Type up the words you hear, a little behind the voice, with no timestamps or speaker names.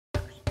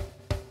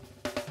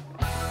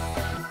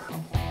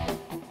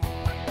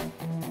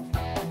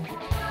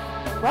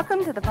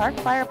Welcome to the Park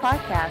Flyer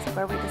Podcast,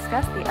 where we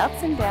discuss the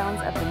ups and downs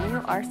of the new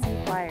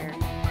RC Flyer.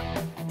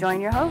 Join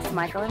your hosts,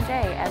 Michael and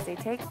Jay, as they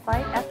take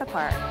flight at the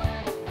park.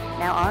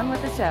 Now on with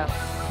the show.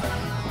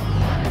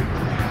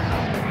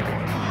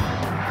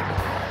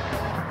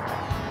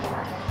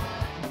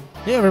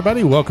 Hey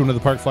everybody, welcome to the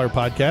Park Flyer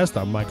Podcast.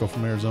 I'm Michael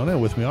from Arizona,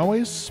 and with me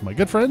always, my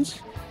good friends.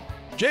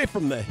 Jay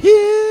from the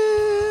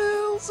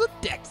hills of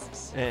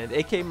Texas. And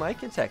AK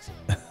Mike in Texas.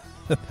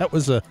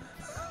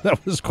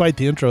 That was quite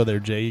the intro there,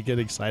 Jay. You get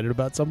excited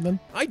about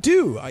something? I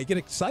do. I get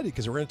excited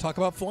because we're going to talk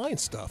about flying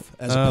stuff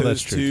as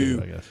opposed to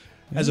too, I guess.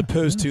 As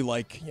opposed to,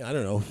 like, I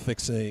don't know,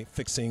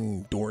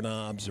 fixing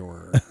doorknobs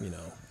or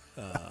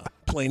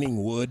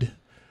planing wood.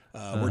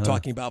 We're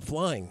talking about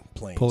flying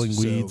planes, pulling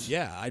weeds.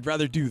 Yeah, I'd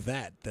rather do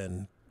that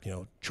than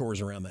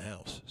chores around the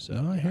house. So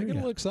I get a you.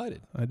 little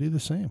excited. I do the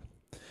same.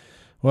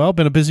 Well,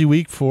 been a busy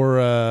week for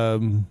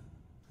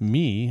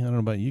me. I don't know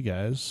about you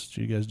guys.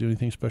 Did you guys do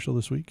anything special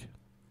this week?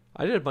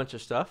 I did a bunch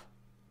of stuff.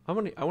 I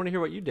want to hear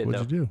what you did.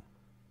 What'd you do?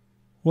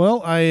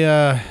 Well,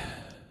 I've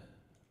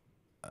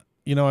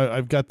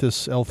got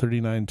this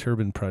L39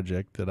 turbine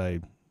project that I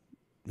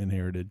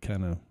inherited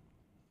kind of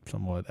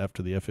somewhat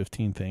after the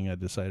F-15 thing. I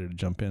decided to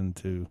jump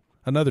into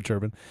another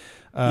turbine.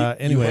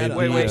 Anyway,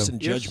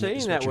 you're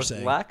saying that with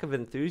lack of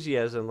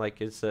enthusiasm, like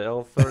it's the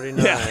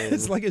L39. Yeah,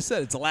 it's like I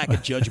said, it's a lack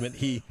of judgment.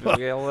 He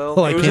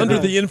well, he was under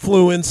the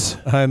influence.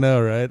 I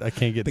know, right? I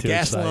can't get the too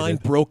gas excited. line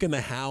broke in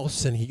the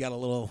house, and he got a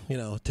little,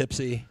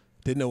 tipsy.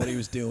 Didn't know what he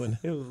was doing.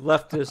 He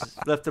left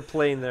the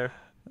plane there.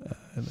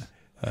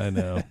 I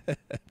know.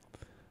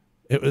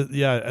 It was,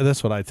 yeah,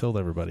 that's what I told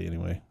everybody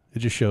anyway. It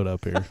just showed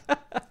up here.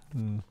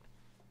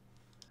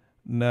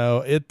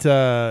 No,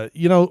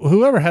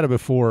 whoever had it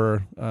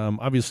before,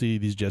 obviously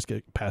these jets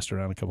get passed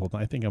around a couple of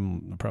times. I think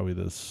I'm probably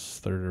the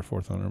third or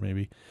fourth owner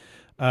maybe.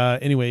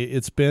 Anyway,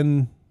 it's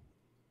been,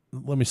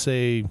 let me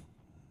say,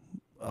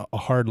 a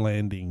hard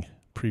landing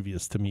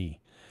previous to me.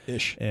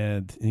 Ish.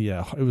 And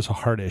yeah, it was a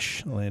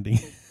hardish landing.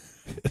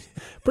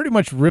 Pretty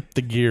much ripped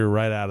the gear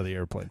right out of the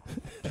airplane.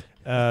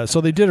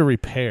 So they did a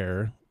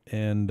repair,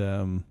 and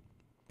I'm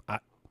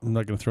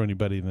not going to throw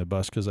anybody in the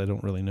bus because I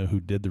don't really know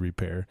who did the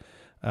repair.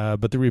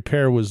 But the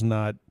repair was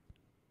not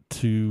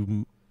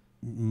to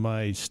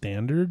my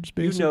standards,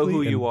 basically. You know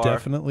who you are.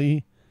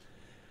 Definitely.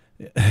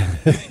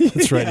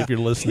 That's right. Yeah. If you're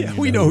listening, yeah,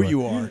 we know who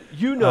you are.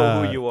 You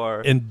know who you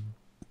are.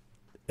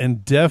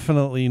 And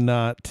definitely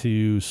not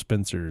to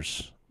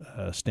Spencer's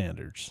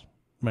standards.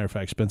 Matter of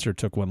fact, Spencer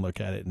took one look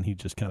at it, and he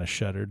just kind of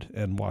shuddered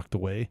and walked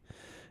away.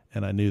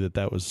 And I knew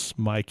that was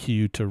my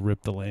cue to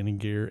rip the landing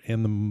gear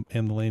and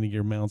the landing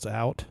gear mounts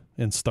out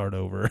and start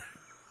over.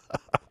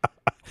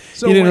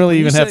 So he didn't really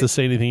even have to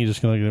say anything. He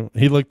just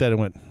he looked at it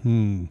and went,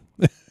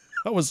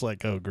 I was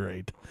like, oh,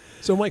 great.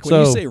 So, Mike,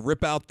 when you say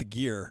rip out the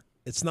gear,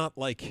 it's not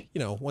like,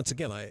 once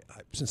again, I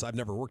since I've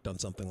never worked on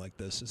something like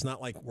this, it's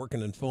not like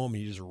working in foam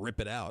and you just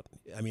rip it out.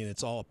 I mean,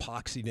 it's all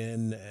epoxied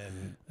in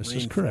and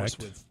reinforced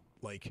with,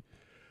 like,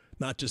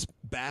 not just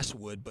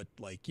basswood, but,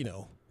 like,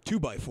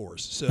 2x4s.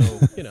 So,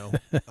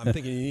 I'm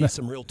thinking you need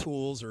some real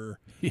tools, or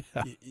you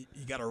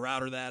got to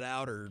router that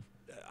out, or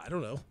I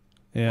don't know.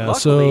 Yeah,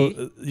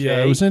 luckily,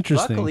 Jay, it was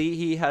interesting. Luckily,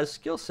 he has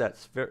skill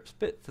sets for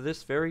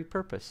this very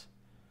purpose.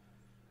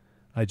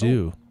 I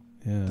do.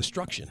 Yeah.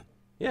 Destruction.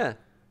 Yeah.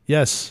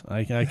 Yes,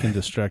 I can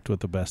distract with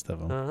the best of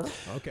them. Uh-huh.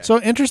 Okay.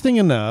 So interesting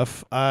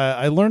enough,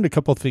 I learned a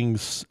couple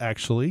things,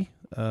 actually,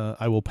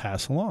 I will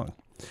pass along.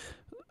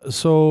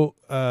 So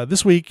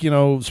this week,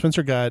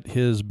 Spencer got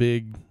his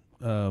big,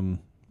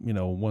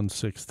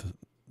 1/6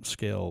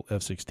 scale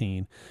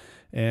F-16,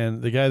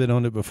 and the guy that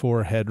owned it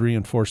before had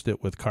reinforced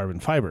it with carbon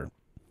fiber.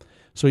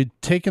 So he'd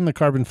taken the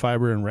carbon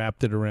fiber and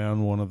wrapped it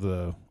around one of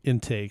the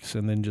intakes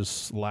and then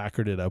just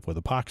lacquered it up with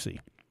epoxy.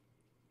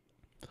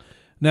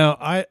 Now,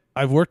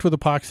 I've worked with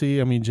epoxy.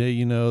 I mean, Jay,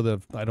 you know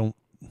that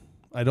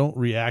I don't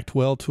react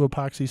well to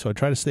epoxy, so I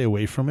try to stay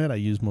away from it. I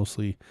use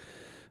mostly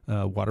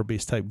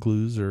water-based type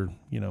glues, or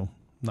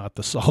not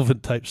the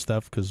solvent type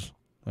stuff, because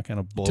I kind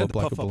of blow up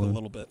like a balloon. A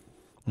little bit.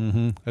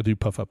 Mm-hmm. I do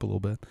puff up a little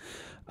bit.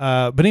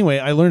 But anyway,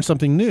 I learned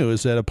something new,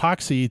 is that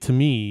epoxy, to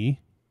me,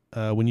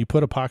 when you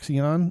put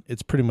epoxy on,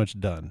 it's pretty much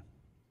done.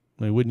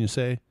 I mean, wouldn't you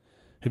say?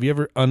 Have you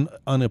ever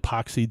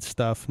unepoxied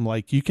stuff?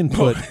 Like, you can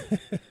put,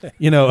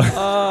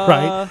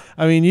 right?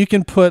 I mean, you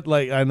can put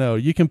like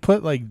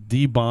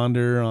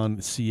debonder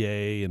on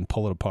CA and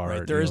pull it apart.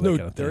 Right. There is no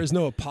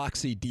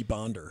epoxy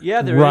debonder.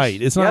 Yeah, there is.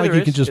 Right. It's not like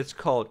you can just. It's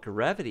called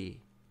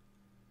gravity.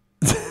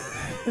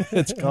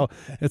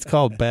 It's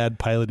called bad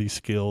piloting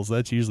skills.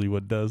 That's usually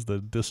what does the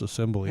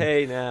disassembly.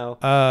 Hey, now.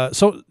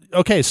 So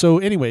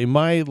anyway,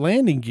 my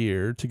landing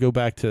gear, to go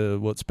back to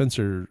what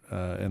Spencer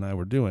and I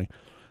were doing,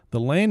 the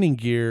landing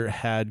gear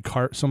had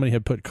somebody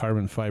had put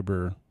carbon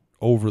fiber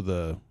over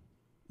the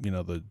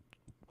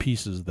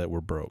pieces that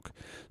were broke.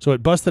 So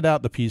it busted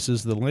out the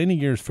pieces. The landing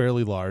gear is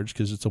fairly large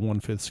because it's a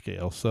 1/5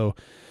 scale. So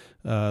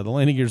the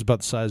landing gear is about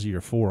the size of your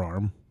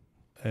forearm,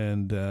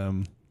 and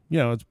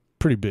it's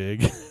pretty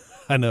big.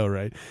 I know,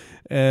 right?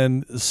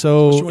 And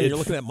so especially when you're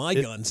looking at my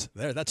guns,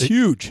 that's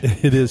huge.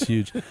 It is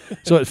huge.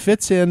 So it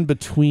fits in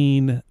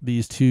between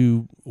these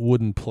two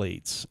wooden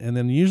plates, and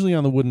then usually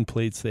on the wooden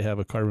plates they have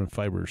a carbon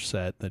fiber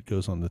set that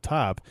goes on the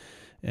top,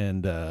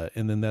 and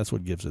then that's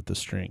what gives it the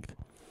strength.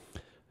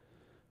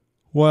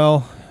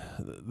 Well,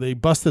 they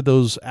busted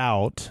those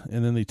out,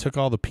 and then they took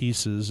all the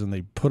pieces and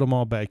they put them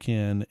all back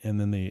in, and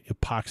then they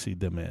epoxied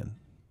them in,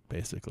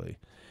 basically.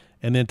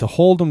 And then to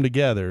hold them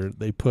together,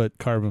 they put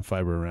carbon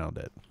fiber around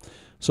it.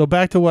 So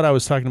back to what I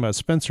was talking about,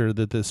 Spencer,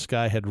 that this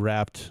guy had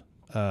wrapped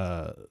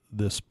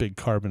this big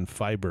carbon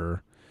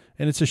fiber,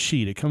 and it's a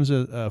sheet. It comes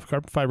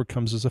carbon fiber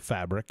comes as a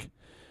fabric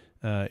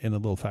in a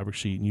little fabric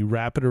sheet, and you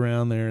wrap it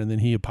around there, and then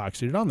he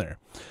epoxied it on there.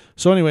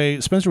 So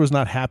anyway, Spencer was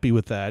not happy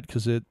with that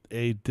because it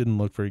A, didn't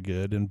look very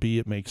good, and B,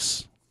 it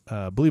makes,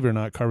 believe it or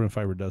not, carbon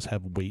fiber does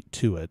have weight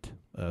to it,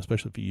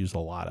 especially if you use a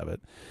lot of it.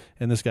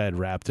 And this guy had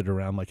wrapped it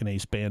around like an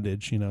ace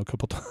bandage, a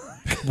couple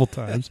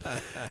times.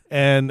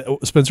 And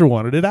Spencer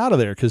wanted it out of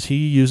there because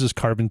he uses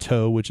carbon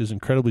tow, which is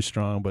incredibly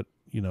strong, but,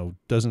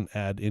 doesn't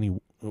add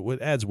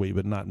it adds weight,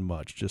 but not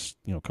much, just,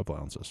 a couple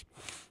ounces.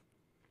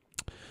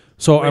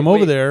 So I'm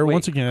over there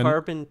once again.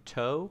 Carbon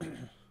tow?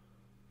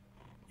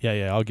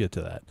 Yeah, I'll get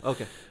to that.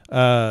 Okay.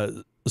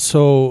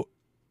 So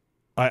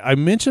I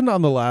mentioned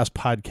on the last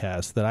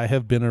podcast that I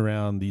have been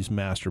around these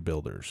master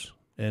builders.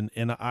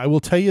 And I will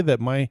tell you that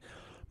my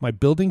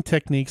building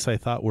techniques I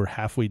thought were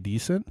halfway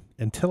decent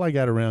until I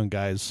got around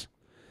guys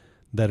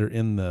that are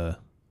in the,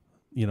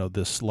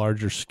 this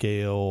larger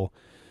scale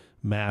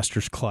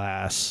master's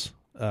class,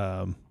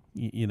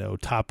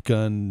 Top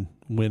Gun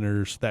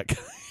winners, that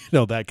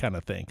that kind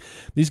of thing.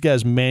 These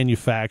guys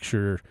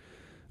manufacture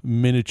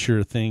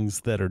miniature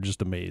things that are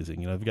just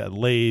amazing. They've got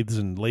lathes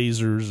and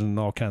lasers and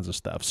all kinds of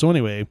stuff. So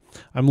anyway,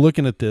 I'm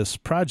looking at this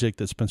project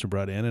that Spencer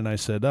brought in, and I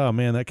said, "Oh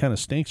man, that kind of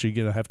stinks. You're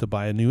going to have to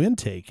buy a new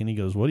intake." And he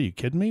goes, "What, are you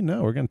kidding me?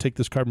 No, we're going to take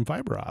this carbon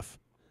fiber off."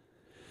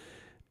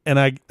 And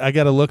I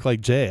got to look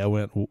like Jay. I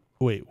went,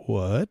 "Wait,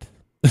 what?"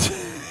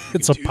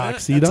 It's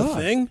epoxied on. That's a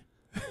thing?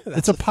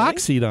 It's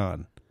epoxied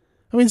on.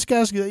 I mean, this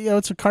guy's,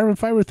 it's a carbon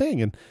fiber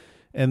thing.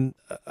 And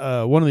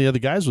one of the other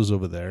guys was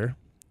over there,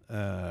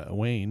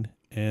 Wayne,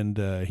 and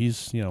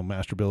he's,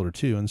 master builder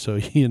too. And so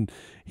he and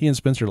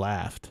Spencer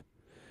laughed.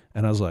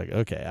 And I was like,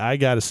 okay, I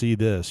got to see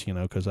this,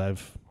 because I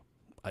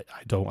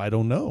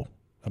don't know.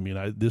 I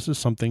mean, this is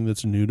something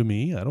that's new to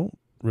me. I don't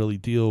really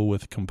deal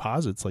with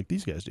composites like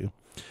these guys do.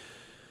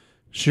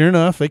 Sure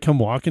enough, they come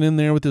walking in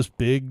there with this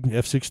big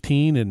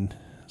F-16 and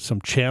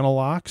some channel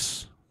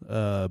locks,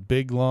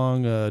 big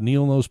long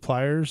needle nose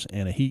pliers,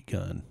 and a heat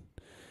gun.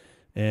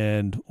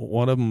 And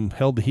one of them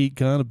held the heat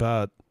gun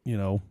about,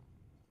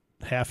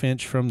 half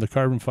inch from the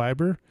carbon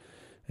fiber,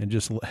 and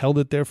just held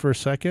it there for a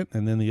second.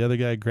 And then the other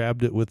guy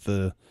grabbed it with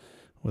the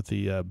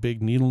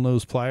big needle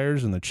nose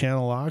pliers and the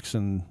channel locks,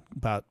 and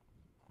about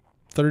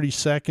 30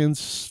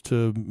 seconds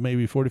to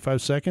maybe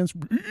 45 seconds,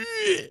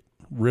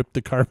 ripped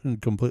the carbon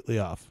completely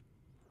off.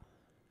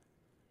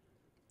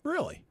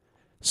 Really?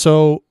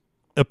 So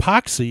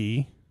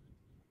epoxy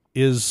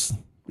is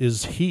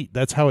heat.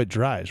 That's how it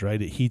dries, right?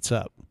 It heats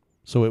up.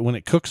 So when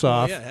it cooks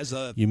off, it has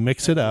you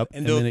mix it up,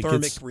 and then it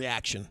gets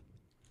reaction.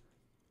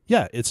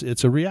 Yeah,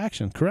 it's a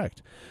reaction,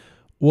 correct.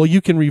 Well,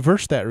 you can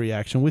reverse that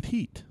reaction with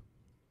heat.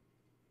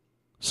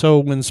 So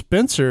when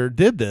Spencer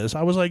did this,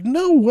 I was like,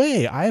 no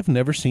way. I have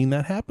never seen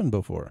that happen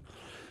before.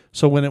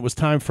 So when it was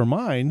time for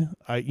mine,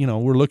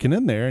 we're looking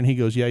in there, and he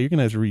goes, yeah, you're going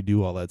to have to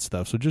redo all that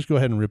stuff. So just go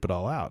ahead and rip it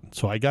all out.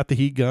 So I got the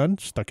heat gun,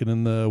 stuck it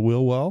in the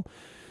wheel well,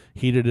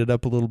 heated it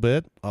up a little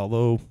bit,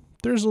 although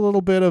there's a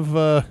little bit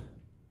of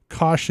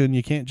caution.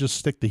 You can't just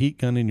stick the heat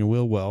gun in your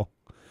wheel well.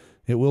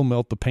 It will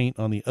melt the paint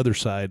on the other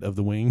side of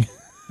the wing.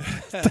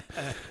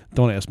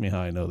 Don't ask me how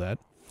I know that.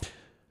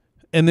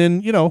 And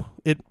then,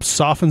 it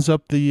softens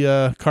up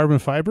the carbon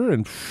fiber,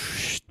 and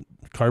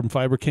carbon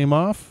fiber came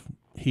off,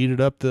 heated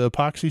up the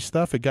epoxy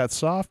stuff. It got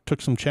soft,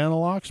 took some channel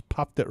locks,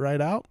 popped it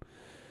right out.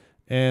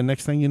 And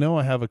next thing you know,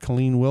 I have a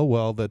clean wheel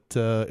well that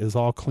is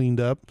all cleaned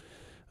up.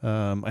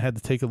 I had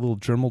to take a little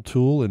Dremel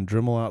tool and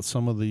Dremel out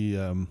some of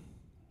the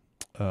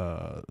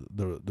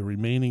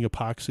remaining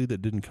epoxy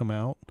that didn't come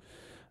out.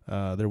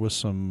 There was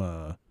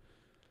some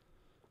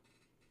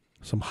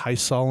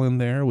Hysol in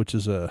there, which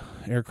is a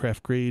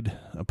aircraft grade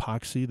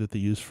epoxy that they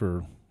use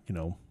for,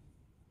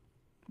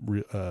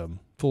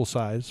 full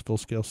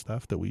scale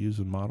stuff that we use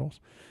in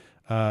models.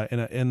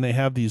 And they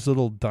have these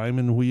little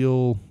diamond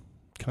wheel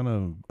kind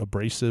of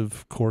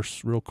abrasive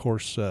real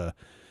coarse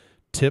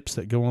tips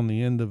that go on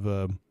the end of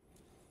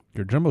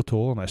your Dremel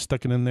tool, and I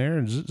stuck it in there,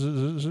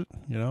 and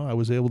I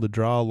was able to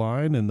draw a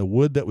line, and the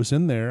wood that was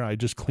in there, I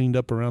just cleaned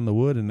up around the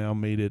wood and now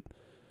made it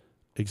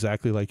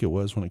exactly like it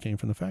was when it came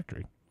from the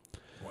factory.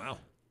 Wow.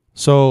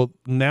 So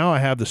now I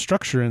have the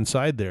structure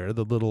inside there,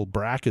 the little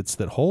brackets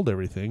that hold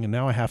everything, and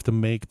now I have to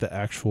make the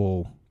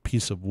actual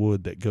piece of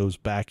wood that goes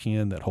back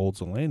in that holds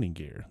the landing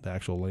gear, the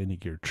actual landing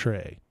gear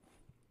tray.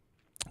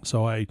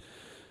 So I,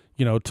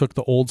 took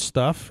the old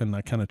stuff and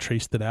I kind of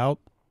traced it out,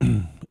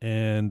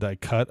 and I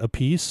cut a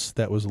piece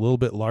that was a little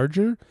bit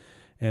larger,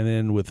 And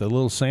then with a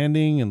little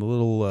sanding and a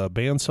little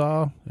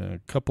bandsaw, and a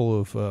couple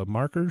of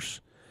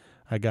markers,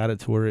 I got it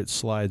to where it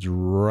slides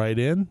right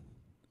in.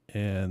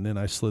 And then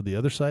I slid the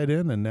other side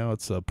in, and now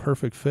it's a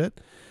perfect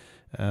fit.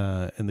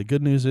 And the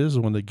good news is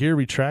when the gear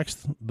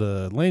retracts,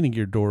 the landing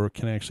gear door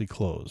can actually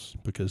close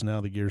because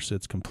now the gear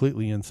sits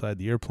completely inside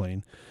the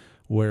airplane,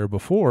 where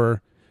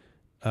before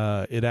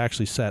it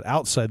actually sat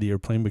outside the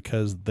airplane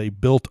because they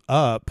built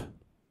up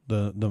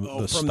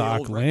the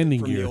stock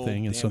landing gear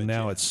thing, and so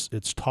now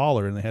it's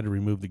taller, and they had to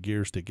remove the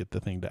gears to get the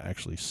thing to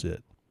actually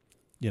sit,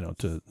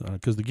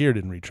 because the gear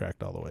didn't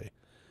retract all the way.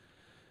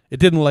 It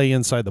didn't lay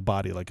inside the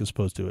body like it's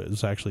supposed to. It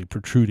was actually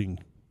protruding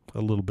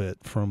a little bit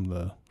from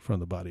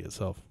the body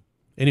itself.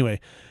 Anyway,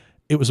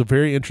 it was a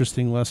very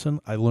interesting lesson.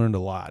 I learned a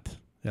lot,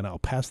 and I'll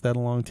pass that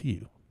along to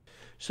you.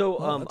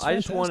 So I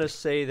just want to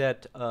say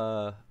that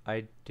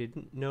I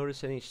didn't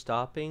notice any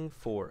stopping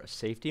for a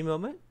safety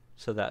moment,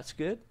 so that's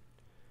good.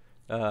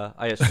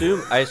 I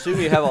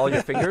assume you have all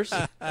your fingers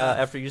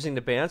after using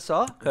the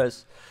bandsaw,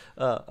 because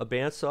a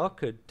bandsaw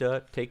could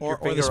take your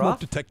finger off. Or the smoke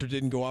detector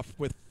didn't go off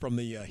from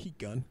the heat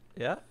gun.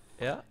 Yeah.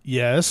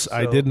 Yes, so,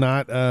 I did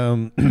not.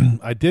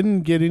 I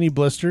didn't get any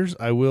blisters.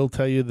 I will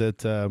tell you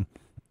that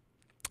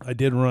I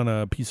did run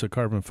a piece of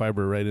carbon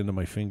fiber right into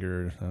my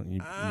finger.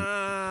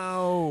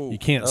 Ow! You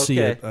can't see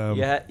it.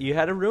 You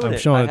had to ruin it. I'm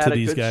showing it to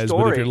these guys,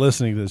 but if you're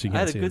listening to this, you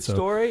can't see it. I had a good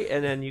story,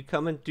 and then you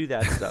come and do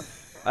that stuff.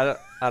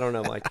 I don't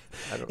know, Mike.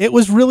 It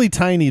was really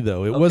tiny,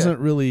 though. It wasn't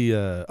really. You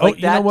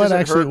know what?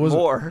 Actually, it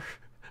wasn't. More.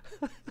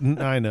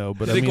 I know,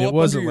 but Did it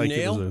wasn't like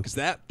nail? it was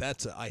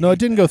that's no, it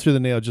didn't go through the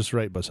nail, just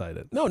right beside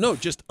it. No,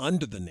 just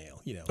under the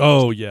nail.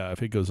 Oh yeah,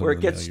 if it goes where under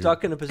it gets the nail,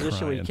 stuck in a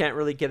position where you can't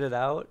really get it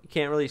out. You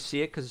can't really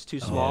see it because it's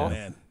too small. Oh,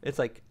 man. It's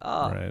like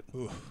right.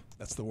 Oof,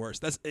 that's the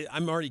worst.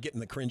 I'm already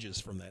getting the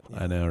cringes from that.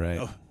 I know, right?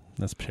 Oh.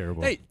 That's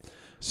terrible. Hey,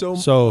 so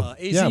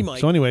AZ Mike.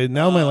 So anyway,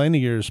 now my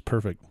landing gear is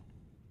perfect.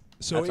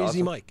 So that's AZ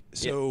awesome. Mike.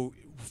 So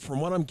from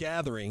what I'm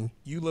gathering,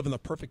 you live in the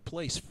perfect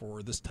place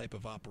for this type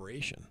of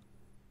operation.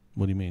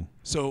 What do you mean?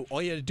 So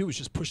all you had to do was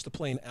just push the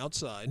plane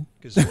outside,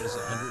 because what is it,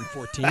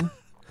 114,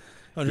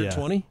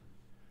 120? Yeah.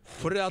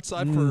 Put it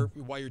outside for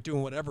while you're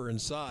doing whatever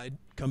inside.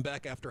 Come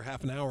back after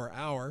half an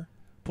hour.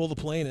 Pull the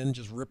plane in, and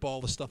just rip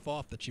all the stuff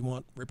off that you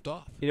want ripped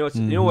off. You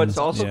know what's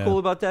also cool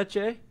about that,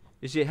 Jay?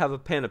 Is you have a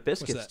pan of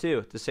biscuits too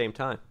at the same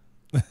time.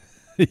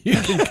 you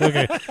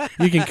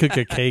can cook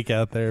a cake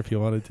out there if you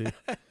wanted to.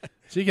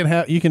 So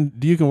you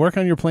can work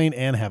on your plane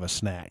and have a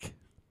snack.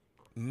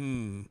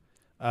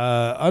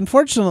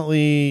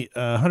 Unfortunately,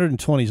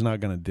 120 is not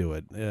going to do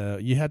it.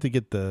 You have to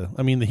get the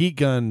heat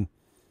gun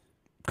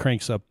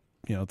cranks up,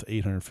 to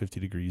 850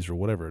 degrees or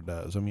whatever it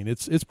does. I mean,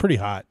 it's pretty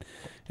hot.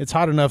 It's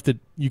hot enough that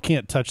you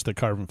can't touch the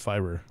carbon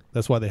fiber.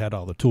 That's why they had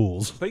all the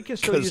tools. But you can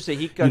still use the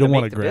heat gun to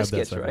make the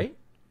biscuits, right?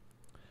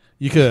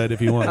 You could if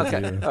you wanted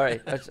to. All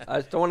right.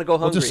 I don't want to go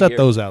hungry. We'll just set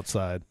those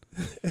outside.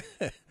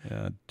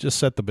 Just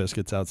set the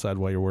biscuits outside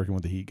while you're working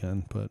with the heat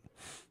gun. But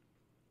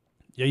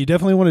yeah, you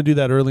definitely want to do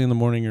that early in the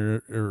morning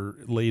or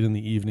late in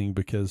the evening,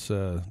 because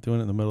doing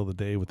it in the middle of the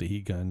day with the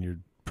heat gun, you're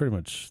pretty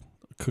much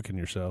cooking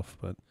yourself.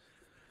 But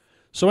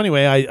so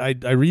anyway, I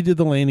redid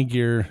the landing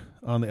gear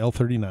on the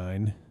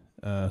L-39.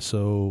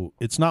 So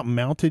it's not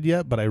mounted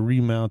yet, but I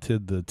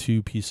remounted the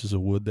two pieces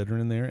of wood that are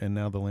in there, and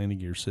now the landing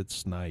gear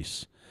sits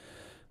nice.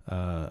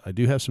 I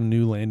do have some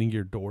new landing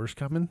gear doors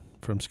coming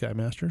from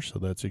Skymaster, so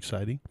that's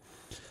exciting.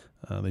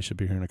 They should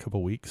be here in a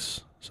couple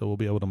weeks, so we'll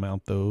be able to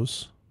mount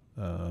those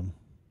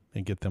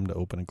and get them to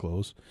open and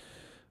close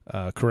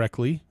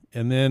correctly.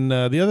 And then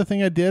the other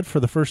thing I did for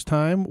the first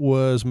time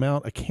was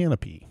mount a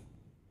canopy.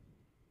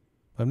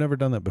 I've never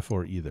done that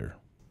before either.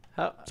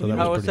 How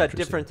is that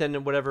different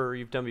than whatever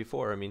you've done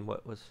before? I mean,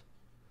 what was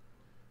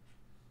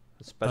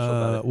special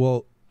about it?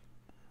 Well,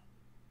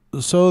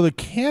 so the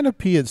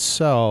canopy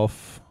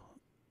itself.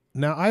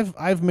 Now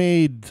I've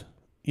made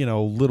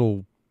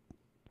little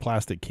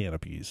plastic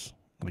canopies,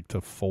 like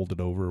to fold it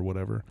over or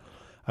whatever.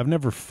 I've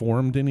never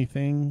formed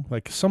anything.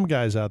 Like some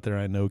guys out there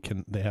I know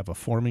they have a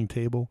forming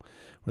table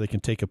where they can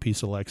take a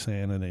piece of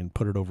Lexan and then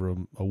put it over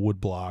a wood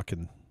block,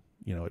 and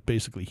it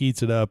basically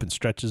heats it up and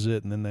stretches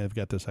it, and then they've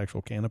got this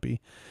actual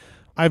canopy.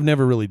 I've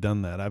never really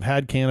done that. I've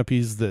had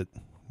canopies that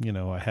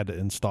I had to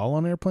install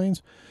on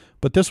airplanes,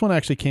 but this one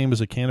actually came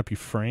as a canopy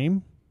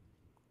frame.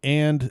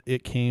 And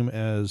it came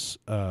as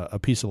a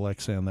piece of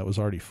Lexan that was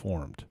already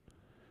formed.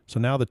 So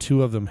now the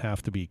two of them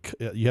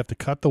you have to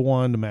cut the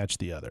one to match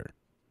the other.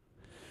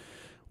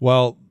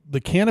 Well, the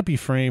canopy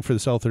frame for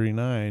this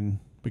L-39,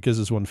 because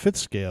it's 1/5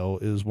 scale,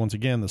 is once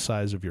again the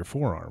size of your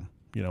forearm.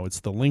 It's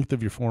the length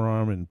of your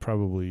forearm and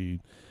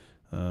probably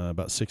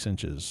about 6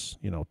 inches,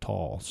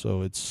 tall.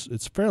 So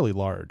it's fairly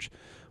large.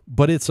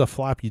 But it's a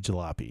floppy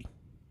jalopy.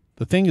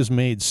 The thing is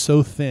made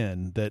so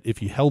thin that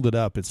if you held it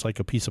up, it's like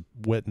a piece of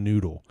wet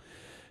noodle.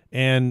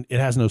 And it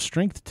has no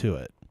strength to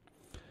it.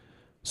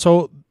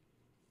 So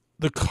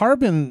the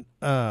carbon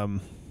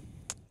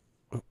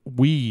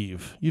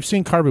weave, you've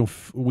seen carbon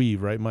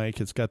weave, right,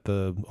 Mike? It's got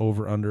the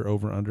over,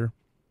 under.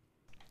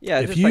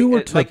 Yeah, it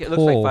looks like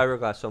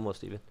fiberglass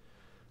almost even.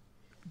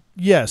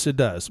 Yes, it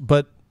does.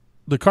 But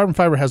the carbon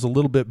fiber has a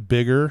little bit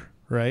bigger,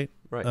 right?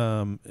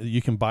 Right.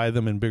 You can buy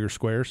them in bigger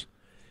squares.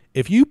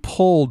 If you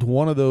pulled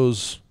one of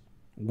those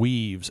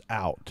weaves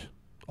out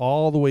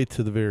all the way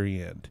to the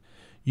very end,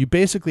 you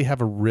basically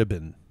have a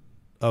ribbon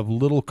of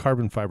little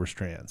carbon fiber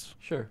strands.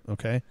 Sure.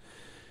 Okay.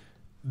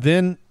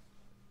 Then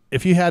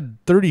if you had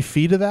 30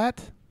 feet of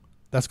that,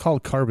 that's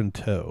called carbon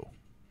tow.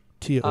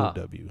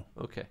 T-O-W.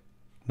 Okay.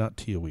 Not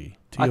T-O-E.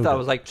 I thought it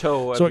was like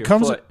toe of so your it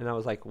comes foot, and I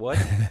was like, what?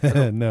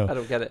 No. I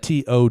don't get it.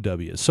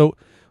 T-O-W. So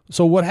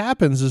what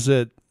happens is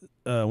that,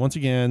 once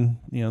again,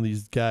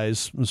 these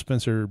guys,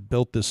 Spencer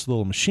built this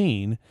little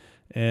machine,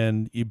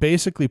 and you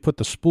basically put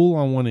the spool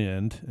on one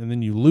end, and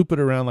then you loop it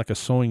around like a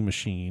sewing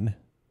machine,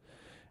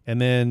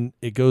 and then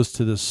it goes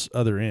to this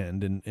other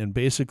end, and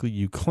basically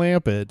you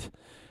clamp it,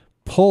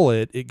 pull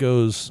it, it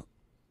goes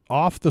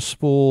off the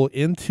spool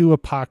into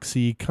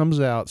epoxy, comes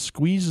out,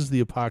 squeezes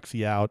the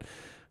epoxy out,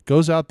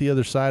 goes out the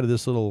other side of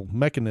this little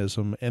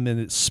mechanism, and then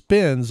it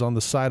spins on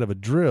the side of a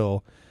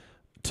drill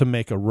to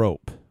make a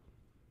rope.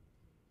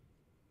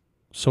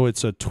 So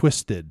it's a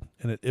twisted,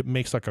 and it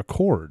makes like a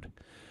cord.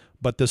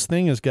 But this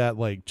thing has got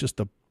like just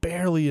a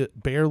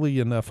barely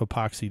enough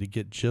epoxy to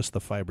get just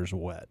the fibers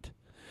wet.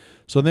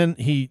 So then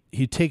he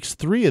takes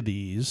 3 of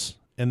these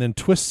and then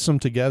twists them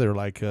together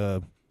like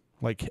a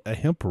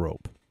hemp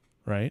rope,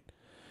 right?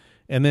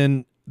 And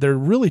then they're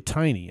really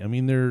tiny. I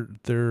mean,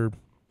 they're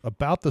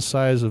about the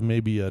size of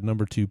maybe a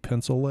number 2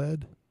 pencil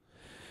lead.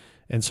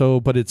 And so,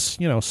 but it's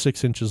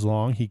 6 inches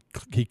long.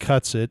 He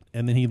cuts it,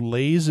 and then he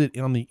lays it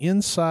on the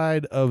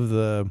inside of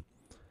the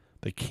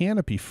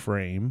canopy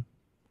frame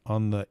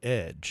on the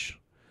edge.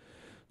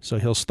 So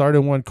he'll start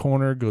in one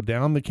corner, go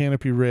down the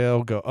canopy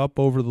rail, go up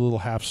over the little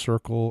half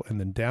circle, and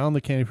then down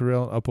the canopy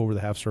rail, up over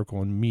the half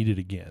circle, and meet it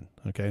again.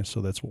 Okay, so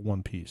that's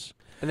one piece.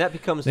 And that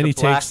becomes then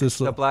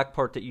the black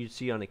part that you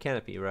see on the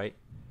canopy, right?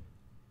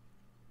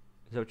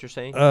 Is that what you're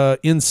saying?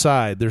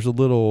 Inside, there's a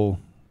little,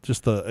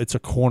 it's a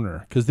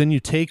corner, because then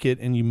you take it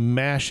and you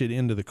mash it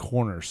into the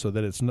corner so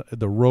that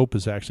the rope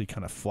is actually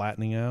kind of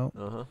flattening out,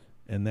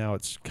 and now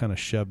it's kind of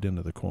shoved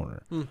into the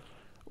corner.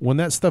 When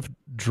that stuff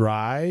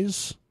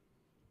dries,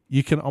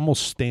 you can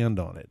almost stand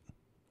on it.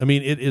 I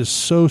mean, it is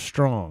so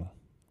strong,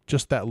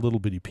 just that little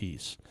bitty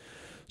piece.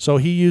 So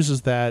he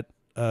uses that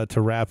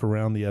to wrap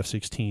around the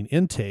F-16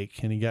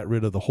 intake, and he got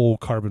rid of the whole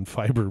carbon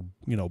fiber,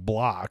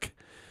 block,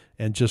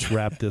 and just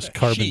wrapped this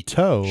carbon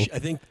tow. I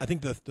think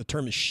the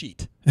term is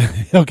sheet.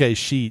 Okay,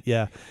 sheet,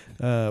 yeah.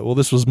 Well,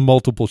 this was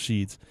multiple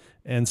sheets.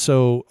 And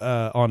so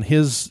on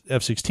his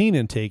F-16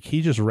 intake,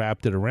 he just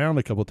wrapped it around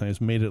a couple of times,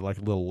 made it like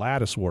a little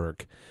lattice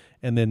work.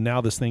 And then now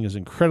this thing is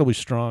incredibly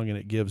strong, and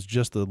it gives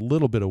just a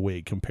little bit of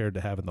weight compared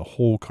to having the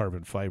whole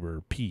carbon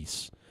fiber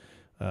piece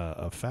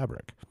of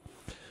fabric.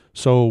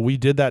 So we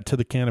did that to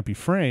the canopy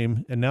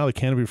frame, and now the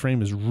canopy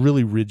frame is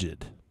really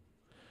rigid.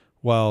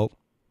 Well,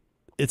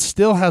 it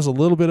still has a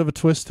little bit of a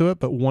twist to it,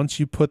 but once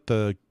you put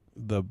the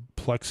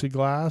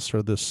plexiglass,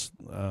 or this,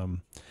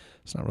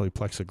 it's not really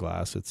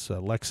plexiglass, it's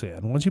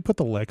Lexan. Once you put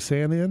the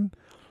Lexan in,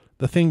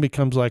 the thing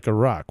becomes like a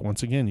rock.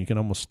 Once again, you can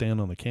almost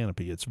stand on the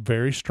canopy. It's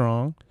very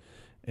strong.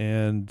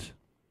 And,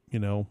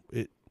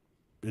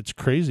 it's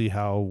crazy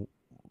how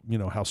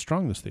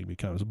strong this thing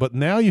becomes. But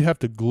now you have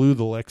to glue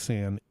the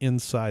Lexan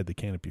inside the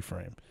canopy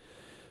frame.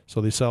 So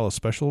they sell a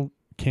special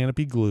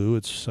canopy glue.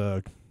 It's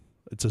a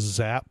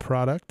Zap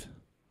product.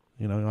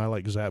 I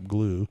like Zap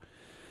glue.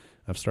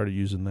 I've started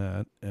using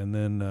that. And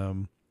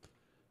then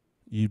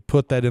you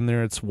put that in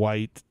there. It's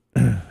white,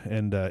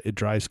 and it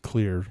dries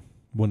clear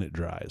when it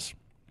dries.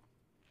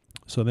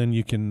 So then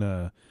you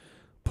can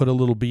put a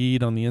little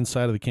bead on the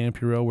inside of the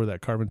canopy rail where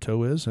that carbon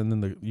tow is, and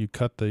then you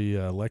cut the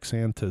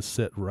Lexan to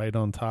sit right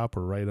on top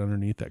or right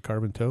underneath that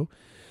carbon tow,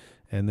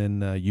 and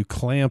then you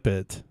clamp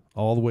it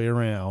all the way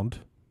around,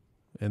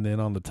 and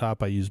then on the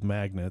top I use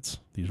magnets,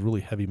 these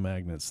really heavy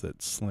magnets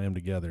that slam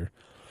together,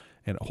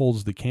 and it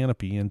holds the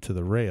canopy into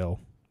the rail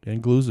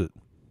and glues it.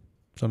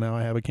 So now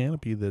I have a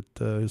canopy that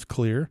is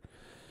clear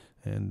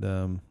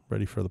and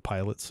ready for the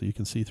pilot so you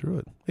can see through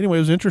it. Anyway,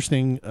 it was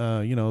interesting,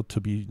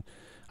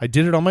 I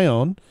did it on my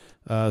own.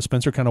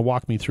 Spencer kind of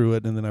walked me through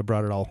it, and then I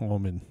brought it all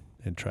home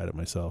and tried it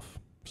myself.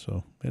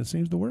 So it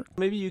seems to work.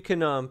 Maybe you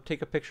can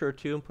take a picture or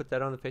two and put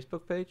that on the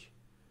Facebook page?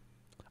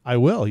 I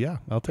will, yeah.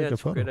 I'll take a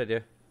photo. That's a great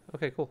idea.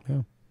 Okay, cool.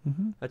 Yeah.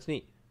 Mm-hmm. That's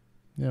neat.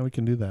 Yeah, we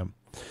can do that.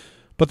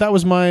 But that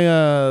was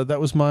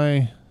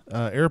my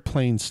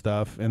airplane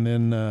stuff, and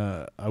then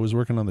I was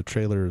working on the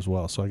trailer as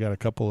well. So I got a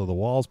couple of the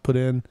walls put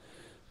in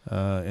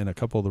and a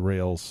couple of the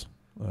rails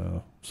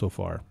so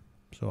far.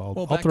 So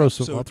I'll throw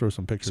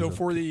some pictures. So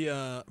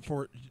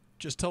for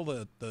just tell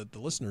the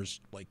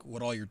listeners like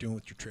what all you're doing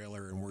with your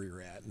trailer and where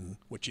you're at and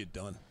what you'd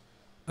done.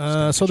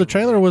 So the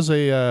trailer was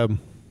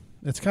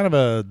it's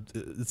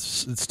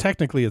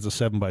technically it's a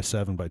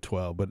 7x7 by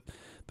 12, but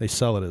they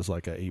sell it as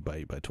like a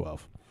 8x8 by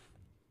 12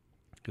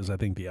 because I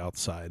think the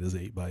outside is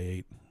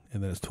 8x8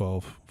 and then it's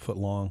 12 foot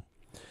long,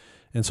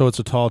 and so it's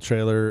a tall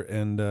trailer,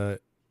 and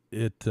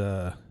it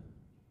kind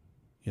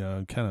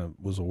of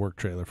was a work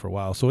trailer for a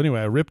while. So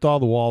anyway, I ripped all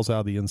the walls out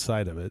of the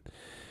inside of it,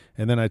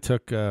 and then I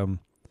took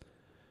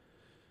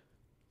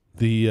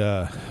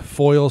the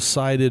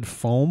foil-sided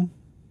foam,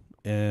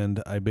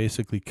 and I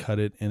basically cut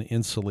it and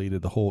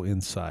insulated the whole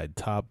inside,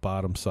 top,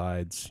 bottom,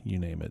 sides, you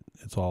name it.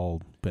 It's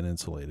all been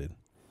insulated.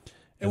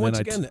 And once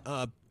again,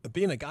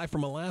 being a guy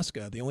from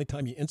Alaska, the only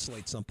time you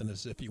insulate something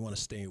is if you want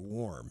to stay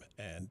warm.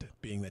 And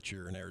being that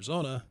you're in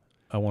Arizona,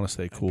 I want to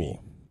stay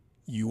cool.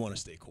 You want to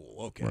stay cool.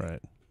 Okay.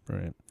 Right.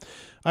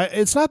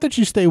 It's not that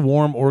you stay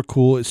warm or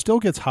cool. It still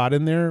gets hot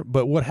in there,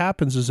 but what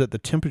happens is that the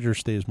temperature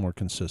stays more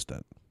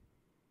consistent,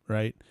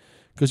 right?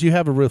 Because you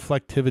have a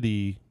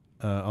reflectivity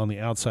on the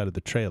outside of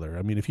the trailer.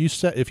 I mean, if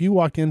you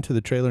walked into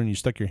the trailer and you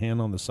stuck your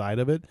hand on the side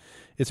of it,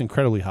 it's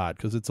incredibly hot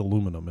because it's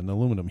aluminum, and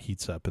aluminum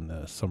heats up in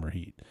the summer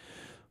heat.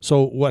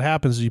 So what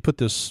happens is you put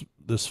this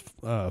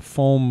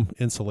foam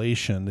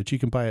insulation that you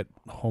can buy at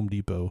Home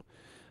Depot.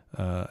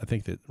 I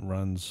think that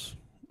runs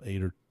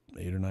 $8 or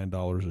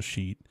 $9 a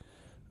sheet.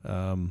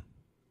 And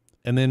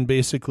then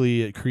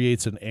basically it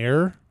creates an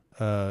air.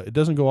 It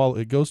doesn't go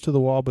it goes to the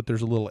wall, but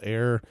there's a little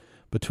air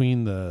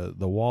between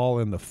the wall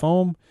and the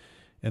foam.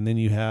 And then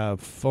you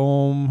have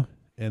foam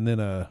and then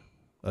a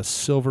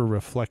silver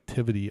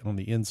reflectivity on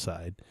the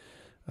inside.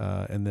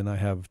 And then I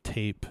have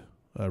tape,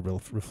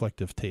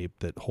 reflective tape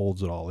that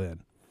holds it all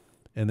in.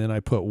 And then I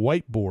put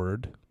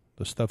whiteboard,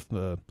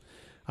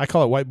 I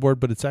call it whiteboard,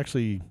 but it's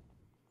actually,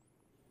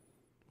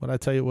 what I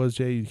tell you it was,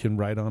 Jay, you can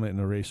write on it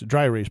and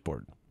dry erase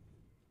board.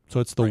 So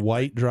it's the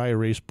white dry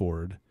erase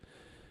board.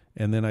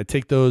 And then I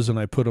take those and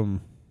I put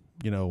them,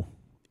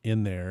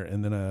 in there.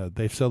 And then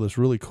they sell this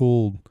really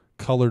cool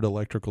colored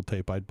electrical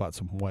tape. I bought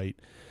some white,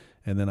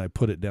 and then I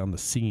put it down the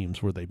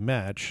seams where they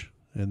match.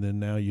 And then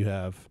now you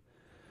have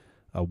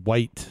a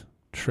white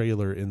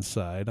trailer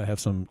inside. I have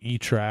some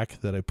E-track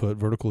that I put,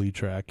 vertical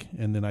E-track,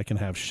 and then I can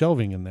have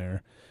shelving in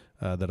there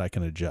that I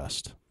can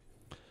adjust.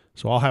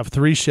 So I'll have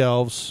 3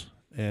 shelves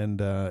and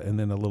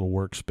then a little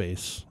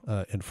workspace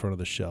in front of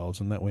the shelves,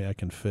 and that way I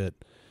can fit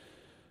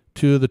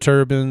 2 of the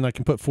turbine. I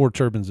can put 4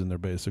 turbines in there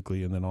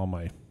basically, and then all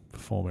my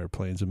foam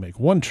airplanes, and make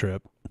one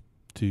trip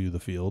to the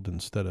field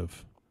instead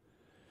of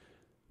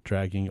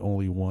dragging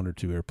only 1 or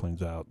 2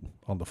 airplanes out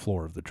on the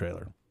floor of the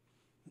trailer.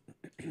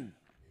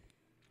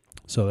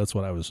 So that's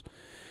what I was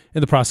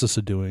in the process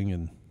of doing.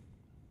 And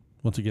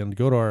once again,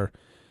 go to our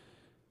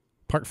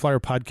Park Flyer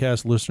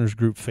Podcast Listeners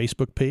Group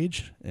Facebook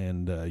page,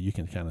 and you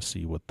can kind of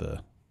see what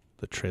the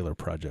trailer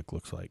project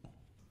looks like.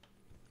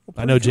 Well,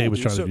 I know Jay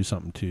was trying to do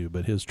something too,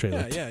 but his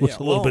trailer was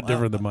a little bit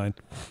different than mine.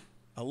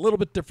 A little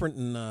bit different,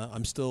 and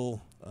I'm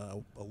still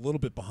a little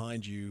bit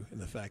behind you in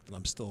the fact that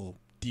I'm still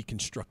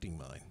deconstructing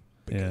mine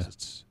because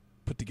it's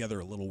put together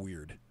a little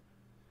weird.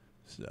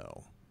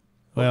 So,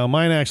 well,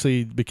 mine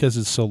actually, because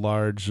it's so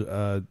large,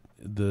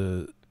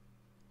 the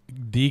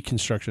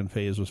deconstruction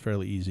phase was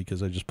fairly easy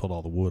because I just pulled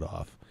all the wood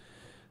off,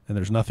 and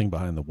there's nothing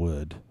behind the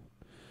wood.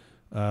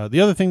 The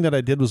other thing that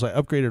I did was I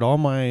upgraded all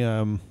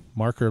my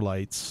marker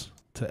lights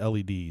to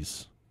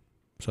LEDs.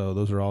 So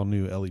those are all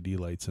new LED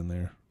lights in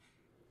there,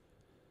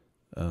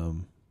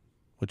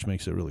 which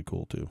makes it really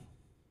cool too.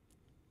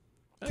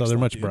 Excellent, so they're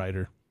much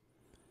brighter.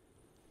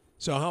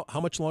 So how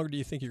much longer do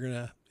you think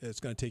it's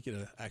gonna take you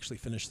to actually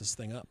finish this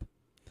thing up?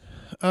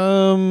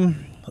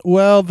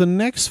 Well, the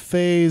next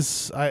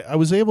phase, I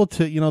was able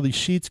to, these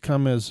sheets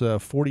come as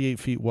 48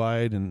 feet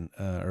wide and,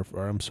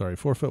 or I'm sorry,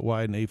 4 foot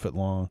wide and 8 foot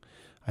long.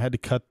 I had to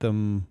cut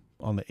them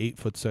on the 8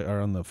 foot or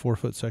on the 4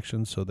 foot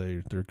section, so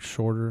they're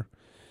shorter.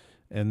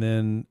 And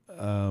then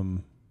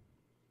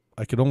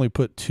I could only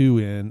put 2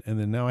 in, and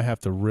then now I have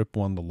to rip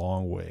one the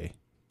long way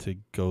to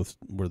go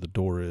where the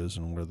door is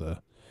and where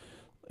the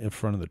in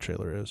front of the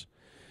trailer is.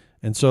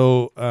 And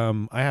so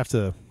I have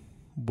to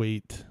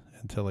wait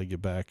until I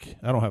get back.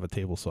 I don't have a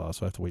table saw,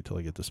 so I have to wait till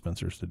I get the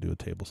Spencers to do a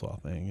table saw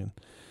thing. And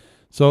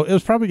so it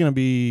was probably going to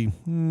be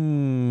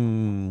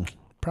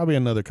probably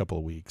another couple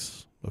of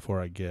weeks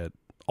before I get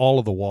all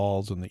of the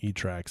walls and the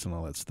E-tracks and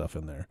all that stuff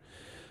in there.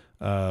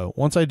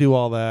 Once I do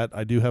all that,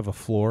 I do have a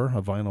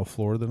vinyl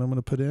floor that I'm going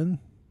to put in.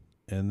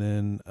 And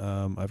then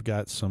I've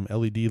got some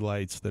LED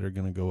lights that are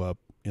going to go up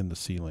in the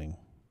ceiling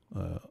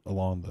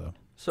along the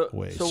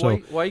way. So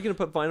why are you going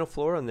to put vinyl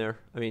floor on there?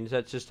 I mean, is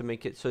that just to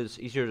make it so it's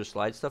easier to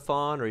slide stuff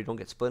on, or you don't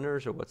get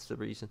splinters, or what's the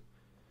reason?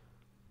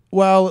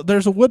 Well,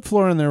 there's a wood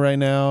floor in there right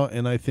now,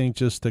 and I think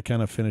just to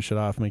kind of finish it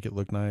off, make it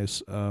look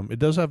nice. It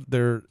does have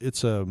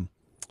it's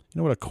you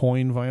know what a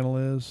coin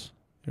vinyl is?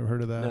 You ever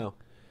heard of that? No.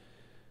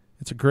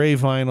 It's a gray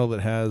vinyl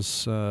that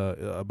has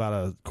about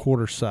a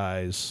quarter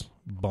size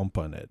bump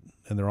on it,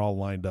 and they're all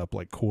lined up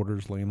like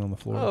quarters laying on the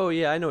floor. Oh,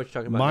 yeah, I know what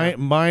you're talking about.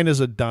 Mine is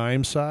a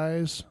dime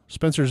size.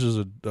 Spencer's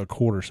is a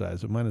quarter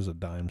size, but mine is a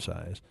dime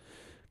size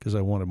because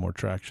I wanted more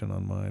traction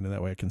on mine, and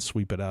that way I can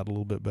sweep it out a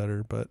little bit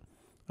better. But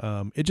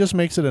it just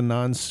makes it a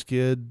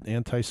non-skid,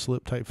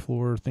 anti-slip type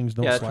floor. Things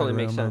don't slide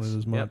around on it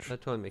as much. Yeah,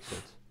 that totally makes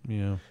sense.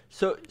 Yeah.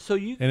 So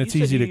you and it's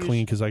easy to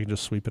clean because I can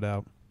just sweep it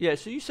out. Yeah.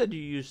 So you said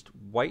you used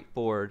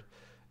whiteboard.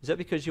 Is that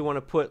because you want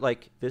to put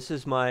like, this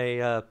is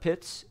my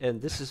pits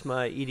and this is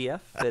my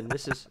EDF and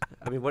this is,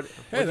 I mean, what?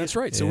 Hey, that's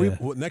right. So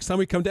next time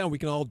we come down, we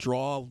can all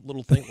draw a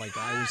little thing like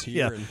I was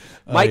here and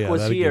Mike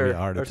was here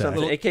or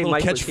something. Little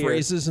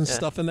catchphrases and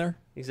stuff in there.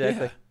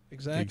 Exactly.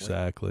 Yeah,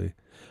 exactly.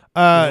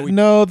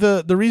 No,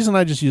 the reason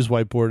I just use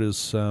whiteboard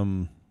is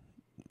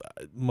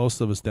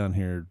most of us down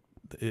here,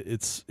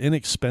 it's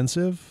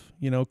inexpensive,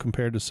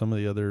 compared to some of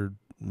the other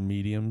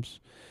mediums.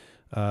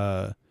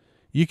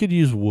 You could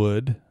use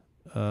wood,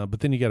 but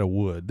then you got a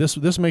wood.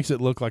 This makes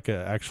it look like an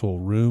actual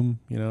room.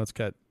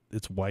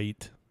 It's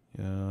white.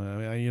 I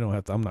mean, you don't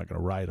have to. I'm not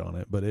going to write on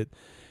it, but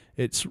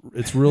it's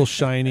real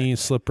shiny,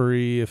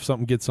 slippery. If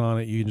something gets on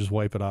it, you can just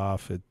wipe it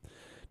off. It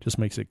just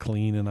makes it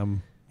clean, and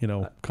I'm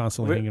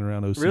constantly hanging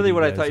around OCD. Really,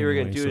 what I thought you were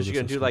going to do is you're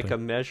going to do like a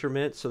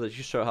measurement so that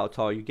you show how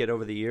tall you get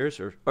over the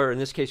years, or in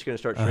this case, you're going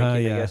to start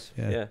shrinking. I guess.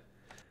 Yeah.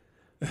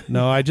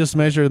 No, I just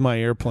measured my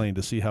airplane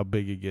to see how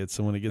big it gets,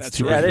 and when it gets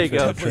too big, there you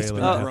go. This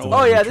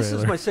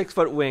is my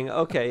 6-foot wing.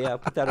 Okay,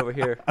 put that over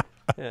here.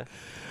 Yeah.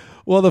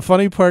 Well, the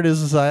funny part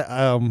is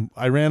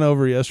I ran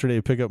over yesterday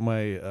to pick up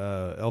my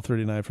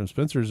L39 from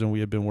Spencer's, and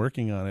we had been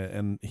working on it,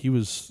 and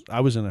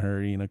I was in a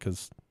hurry,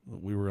 because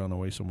we were on the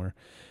way somewhere,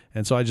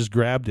 and so I just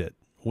grabbed it,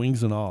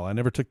 wings and all. I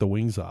never took the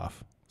wings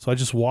off, so I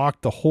just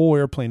walked the whole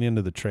airplane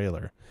into the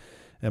trailer.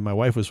 And my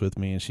wife was with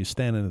me, and she's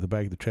standing at the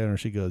back of the trailer, and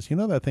she goes,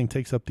 that thing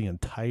takes up the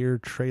entire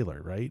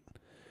trailer, right?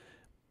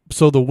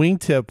 So the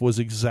wingtip was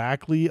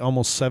exactly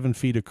almost 7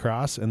 feet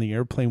across, and the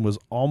airplane was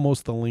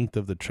almost the length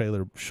of the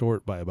trailer,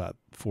 short by about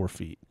 4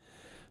 feet.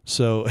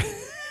 So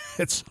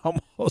it's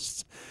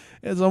almost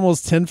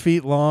 10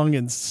 feet long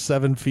and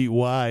 7 feet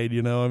wide.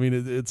 I mean,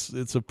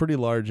 it's a pretty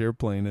large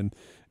airplane. And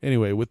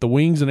anyway, with the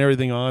wings and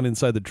everything on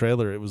inside the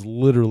trailer, it was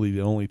literally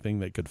the only thing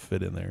that could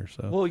fit in there.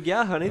 So, well,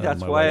 yeah, honey,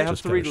 that's why I have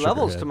 3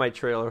 levels to my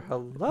trailer.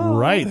 Hello.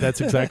 Right,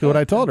 that's exactly what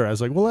I told her. I was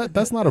like, well,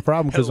 that's not a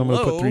problem because I'm going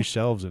to put 3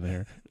 shelves in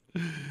here.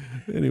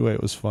 Anyway,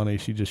 it was funny.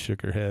 She just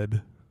shook her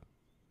head.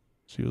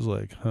 She was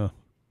like, huh.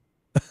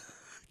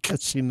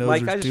 Because she knows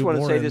Mike, I just want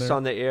to say this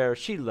on the air.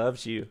 She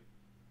loves you.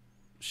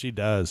 She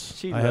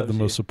does. I have the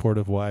most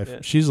supportive wife. Yeah.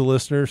 She's a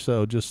listener,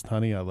 so just,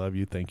 honey, I love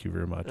you. Thank you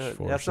very much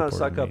for that's not a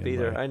suck up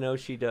either. I know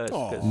she does.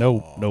 No.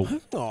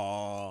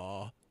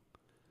 Aww.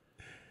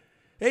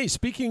 Hey,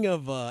 speaking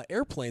of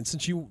airplanes,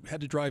 since you had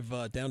to drive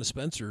down to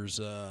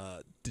Spencer's,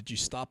 did you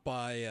stop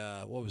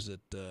by, what was it,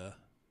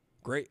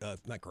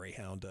 not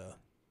Greyhound,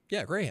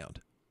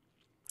 Greyhound.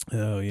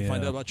 Oh, yeah.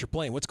 Find out about your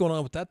plane. What's going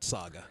on with that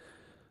saga?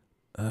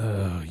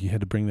 Oh, you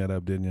had to bring that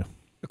up, didn't you?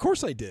 Of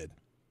course I did.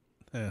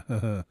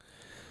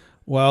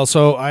 Well,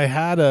 so I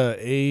had a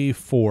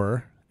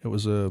A4. It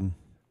was a.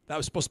 That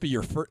was supposed to be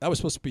your first. That was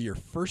supposed to be your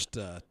first.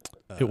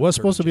 It was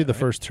supposed to be the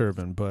first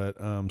turbine, but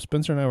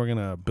Spencer and I were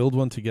gonna build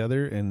one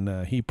together,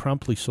 and he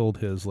promptly sold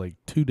his like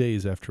 2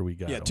 days after we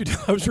got him.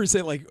 I was going to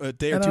say like a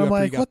day or two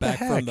after you got back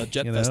from the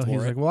Jet Festival.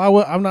 He's like,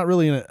 well, I'm not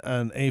really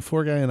an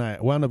A4 guy, and I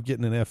wound up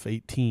getting an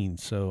F18,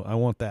 so I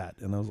want that.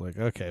 And I was like,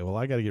 okay, well,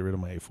 I got to get rid of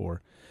my A4.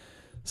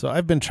 So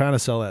I've been trying to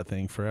sell that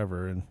thing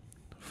forever, and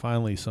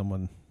finally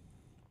someone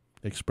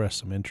expressed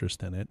some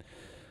interest in it.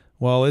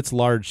 Well, it's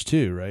large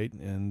too, right?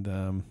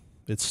 And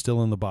it's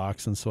still in the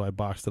box, and so I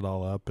boxed it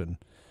all up, and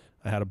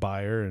I had a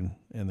buyer,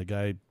 and the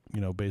guy,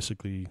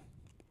 basically,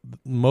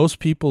 most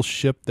people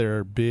ship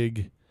their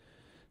big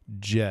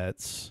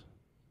jets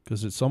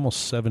because it's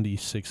almost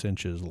 76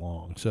 inches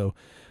long. So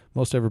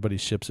most everybody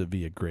ships it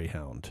via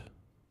Greyhound.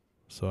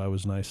 So I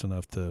was nice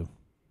enough to,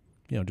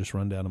 just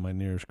run down to my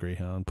nearest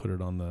Greyhound, put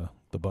it on the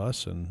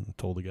bus, and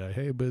told the guy,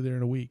 hey, I'll be there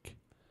in a week.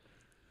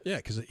 Yeah,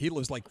 because he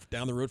lives like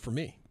down the road from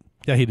me.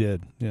 Yeah, he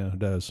did. Yeah, it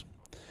does.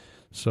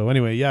 So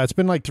anyway, it's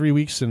been like 3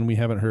 weeks, and we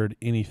haven't heard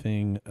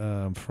anything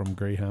from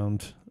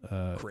Greyhound.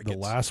 The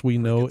last we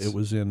know, it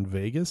was in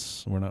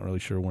Vegas. We're not really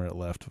sure where it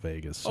left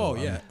Vegas. So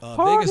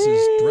Vegas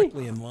is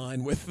directly in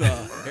line with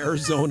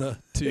Arizona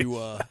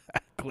to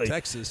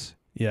Texas.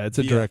 Yeah, it's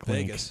a direct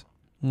Vegas.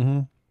 link. Mm-hmm.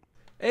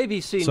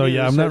 ABC so News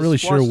I'm not really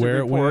sure where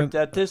it went.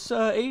 That this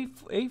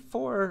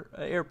A4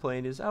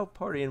 airplane is out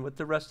partying with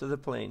the rest of the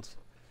planes.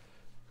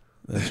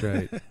 That's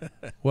right.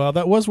 Well,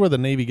 that was where the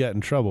Navy got in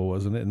trouble,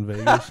 wasn't it, in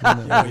Vegas?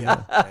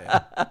 Yeah.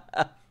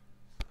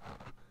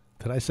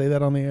 Did I say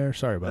that on the air?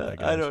 Sorry about that,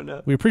 guys. I don't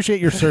know. We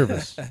appreciate your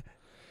service.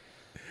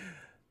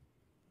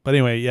 But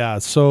anyway,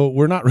 so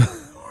we're not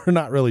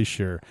really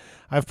sure.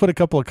 I've put a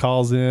couple of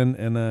calls in,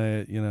 and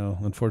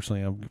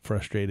unfortunately, I'm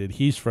frustrated.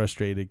 He's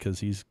frustrated because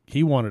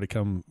he wanted to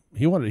come.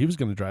 He was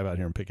going to drive out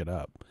here and pick it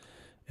up,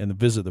 and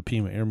visit the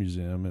Pima Air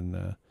Museum.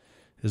 And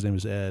his name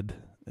is Ed.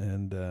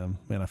 And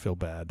man, I feel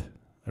bad.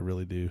 I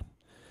really do.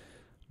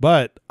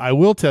 But I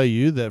will tell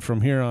you that from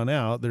here on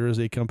out, there is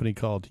a company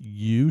called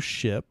U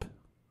Ship,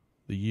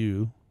 the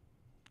U,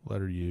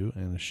 letter U,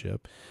 and a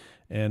ship.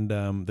 And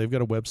they've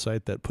got a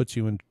website that puts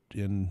you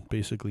in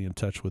basically in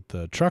touch with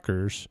the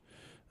truckers,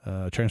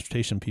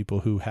 transportation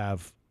people who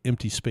have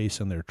empty space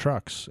in their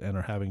trucks and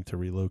are having to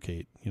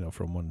relocate,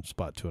 from one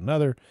spot to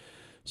another.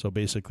 So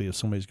basically, if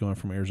somebody's going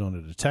from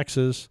Arizona to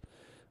Texas,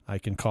 I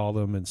can call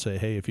them and say,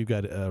 hey, if you've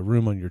got a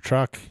room on your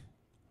truck,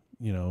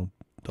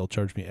 they'll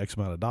charge me X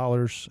amount of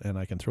dollars, and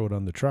I can throw it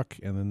on the truck,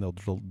 and then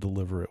they'll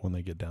deliver it when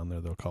they get down there.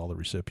 They'll call the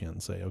recipient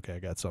and say, okay, I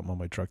got something on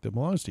my truck that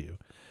belongs to you.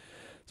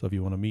 So if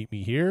you want to meet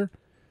me here,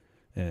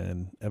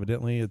 and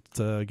evidently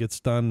it gets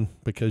done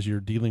because you're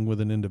dealing with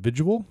an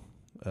individual,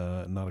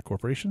 not a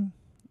corporation,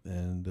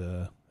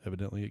 and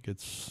evidently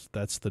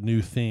that's the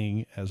new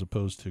thing as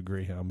opposed to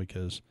Greyhound,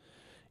 because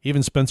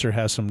even Spencer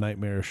has some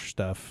nightmarish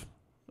stuff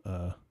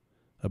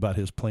about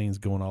his planes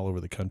going all over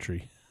the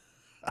country.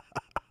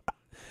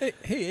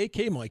 Hey,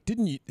 AK Mike,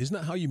 isn't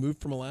that how you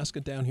moved from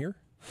Alaska down here?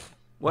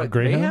 What,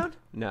 Greyhound?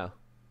 No.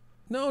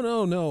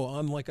 No,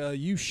 on like a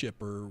U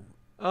ship or...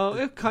 Oh,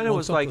 it kind of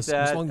was like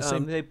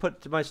that. They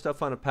put my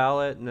stuff on a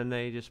pallet, and then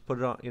they just put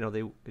it on,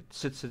 it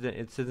sits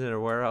in a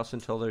warehouse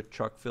until their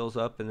truck fills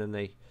up, and then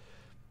they...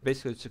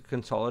 Basically, it's a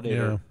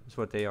consolidator is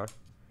what they are.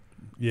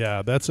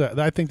 Yeah,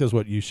 I think that's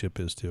what U-Ship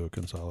is, too, a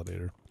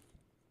consolidator.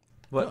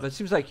 But it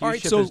seems like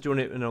U-Ship is doing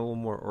it in a little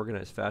more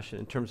organized fashion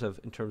in terms of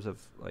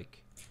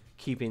like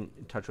keeping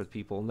in touch with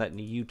people and letting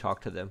you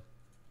talk to them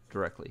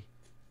directly.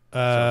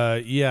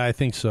 Yeah, I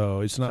think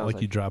so. It's not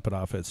like you drop it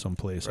off at some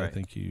place. Right. I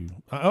think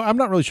I'm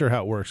not really sure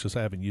how it works because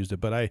I haven't used it,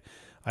 but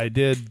I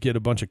did get a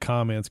bunch of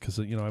comments because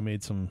I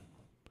made some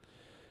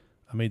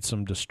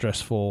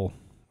distressful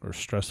or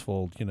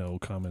stressful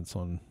comments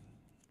on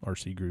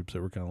RC groups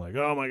that were kind of like,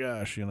 oh my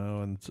gosh,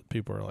 and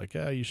people are like,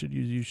 yeah, you should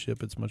use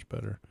U-Ship. It's much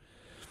better.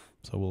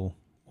 So we'll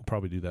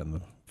probably do that in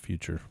the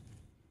future.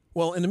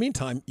 Well, in the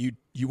meantime,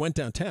 you went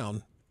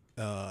downtown.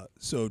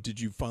 So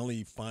did you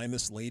finally find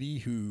this lady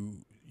who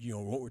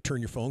won't return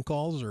your phone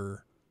calls,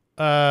 or?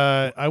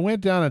 I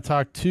went down and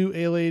talked to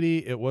a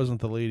lady. It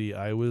wasn't the lady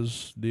I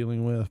was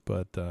dealing with,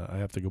 but I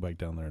have to go back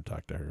down there and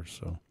talk to her.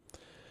 So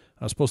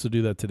I was supposed to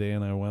do that today,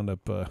 and I wound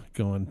up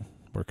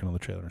working on the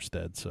trailer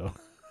instead. So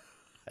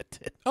I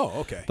did. Oh,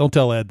 okay. Don't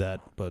tell Ed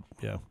that, but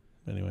yeah.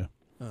 Anyway.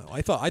 Oh,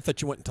 I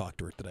thought you went and talked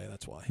to her today.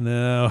 That's why.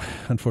 No,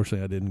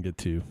 unfortunately, I didn't get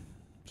to.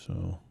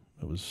 So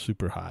it was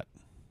super hot.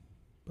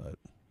 But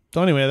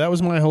so anyway, that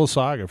was my whole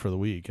saga for the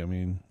week. I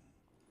mean,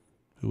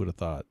 who would have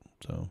thought?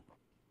 So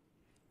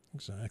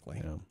exactly.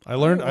 Yeah, I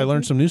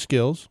learned some new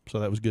skills, so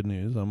that was good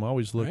news. I'm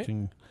always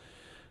looking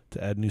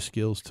to add new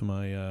skills to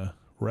my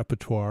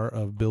repertoire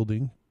of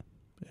building,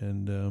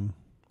 and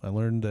I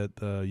learned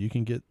that you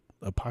can get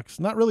epoxy.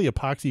 Not really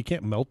epoxy. You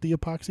can't melt the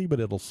epoxy, but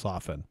it'll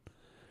soften.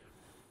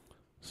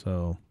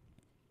 So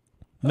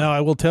now I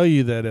will tell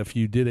you that if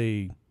you did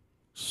a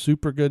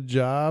super good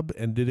job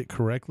and did it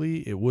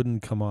correctly, it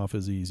wouldn't come off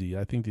as easy.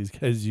 I think these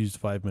guys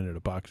used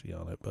 5-minute epoxy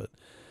on it, but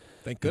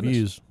thank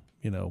goodness.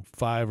 If you use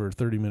 5 or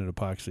 30-minute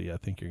epoxy, I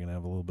think you're gonna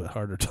have a little bit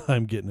harder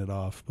time getting it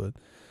off. But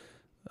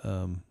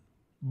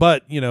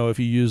if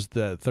you use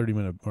that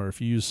 30-minute, or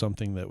if you use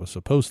something that was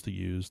supposed to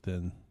use,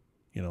 then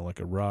like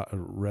a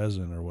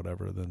resin or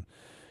whatever, then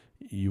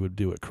you would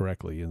do it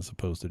correctly as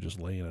opposed to just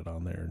laying it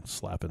on there and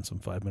slapping some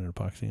 5-minute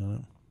epoxy on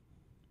it.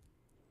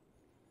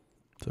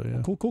 So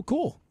yeah,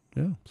 cool.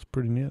 Yeah, it's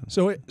pretty neat.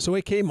 So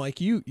AK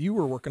Mike, you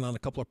were working on a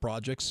couple of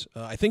projects.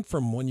 I think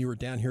from when you were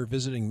down here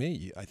visiting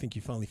me, I think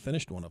you finally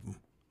finished one of them.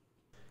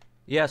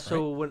 Yeah.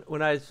 So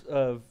when I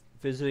was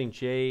visiting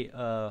Jay,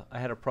 I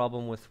had a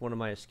problem with one of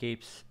my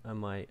escapes on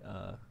my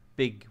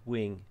big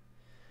wing,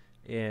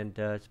 and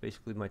it's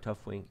basically my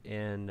tough wing,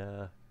 and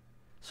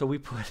so we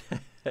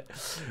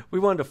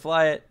wanted to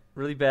fly it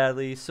really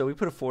badly, so we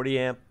put a 40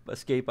 amp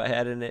escape I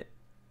had in it,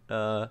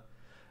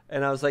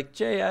 and I was like,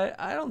 Jay,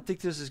 I don't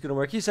think this is gonna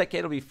work. He's like,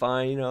 it'll be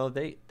fine,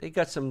 they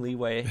got some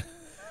leeway.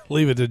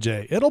 Leave it to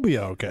Jay. It'll be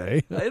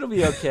okay. It'll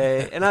be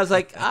okay. And I was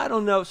like, I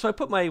don't know. So I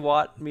put my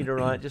watt meter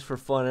on it just for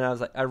fun,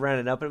 and I ran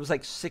it up, and it was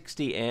like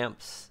 60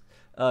 amps.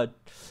 Of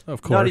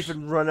course. Not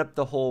even run up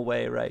the whole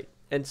way, right?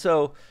 And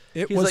so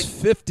it was like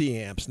 50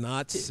 amps,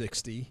 not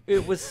 60.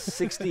 It was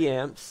 60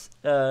 amps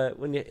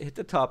when you hit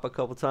the top a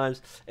couple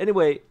times.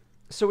 Anyway,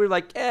 so we're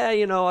like,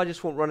 I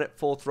just won't run it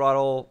full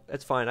throttle.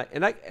 That's fine.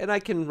 I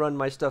can run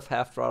my stuff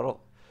half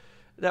throttle.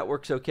 That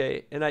works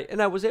okay. And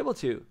I was able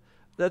to.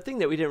 The thing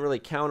that we didn't really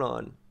count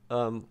on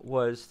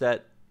was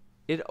that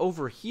it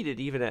overheated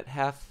even at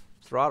half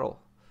throttle,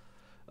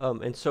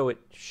 and so it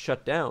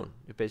shut down.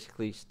 It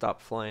basically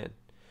stopped flying,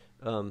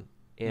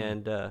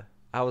 and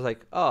I was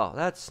like, oh,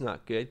 that's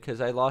not good,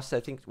 because I lost, I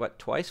think,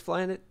 twice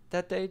flying it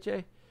that day,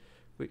 Jay?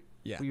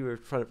 We were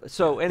trying to.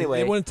 So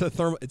anyway, it went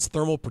to it's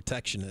thermal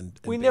protection, and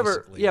we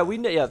never,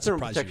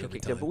 thermal protection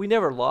kicked in, but we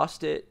never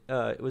lost it.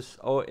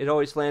 It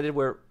always landed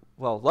where,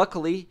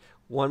 luckily,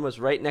 one was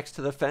right next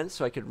to the fence,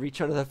 so I could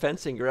reach under the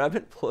fence and grab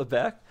it, pull it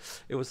back.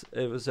 It was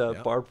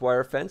a barbed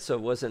wire fence, so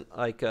it wasn't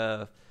like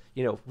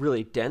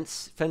really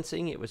dense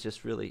fencing. It was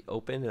just really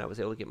open, and I was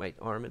able to get my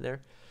arm in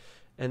there.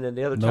 And then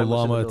the other time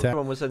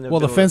was in the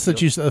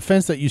the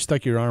fence that you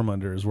stuck your arm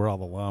under is where all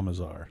the llamas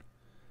are.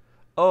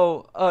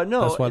 Oh,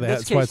 no.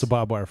 That's why it's a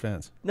barbed wire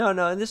fence. No.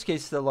 In this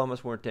case, the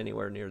llamas weren't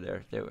anywhere near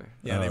there. They were.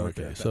 Yeah, they were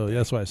okay. So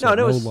that's why I said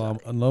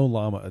no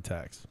llama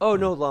attacks. Oh,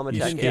 no llama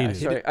attacks. Yeah,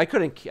 sorry, I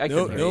couldn't.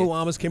 No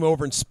llamas came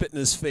over and spit in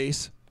his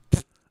face.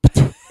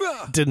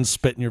 Didn't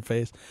spit in your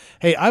face.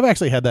 Hey, I've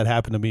actually had that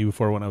happen to me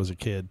before when I was a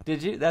kid.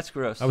 Did you? That's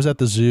gross. I was at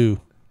the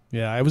zoo,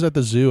 Yeah, I was at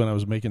the zoo and I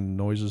was making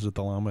noises at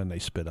the llama and they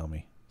spit on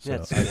me.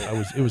 So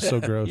it was so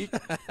gross. You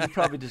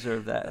probably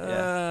deserve that.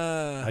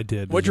 Yeah. I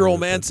did. What'd your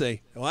old man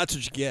say? Well, that's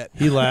what you get.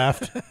 He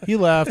laughed. He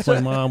laughed. My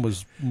mom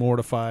was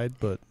mortified,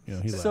 but he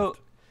laughed.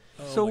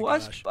 So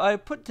I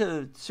put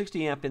the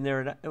 60 amp in there,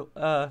 and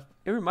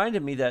it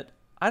reminded me that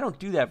I don't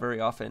do that very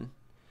often,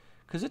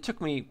 because it took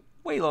me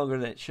way longer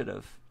than it should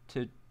have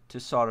to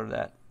solder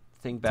that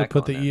thing back. To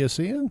put the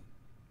ESC in?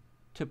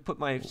 To put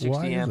my 60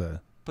 Why amp, is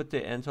that? put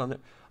the ends on there.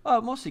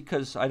 Mostly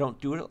because I don't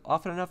do it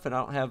often enough, and I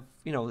don't have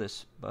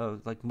this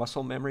like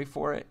muscle memory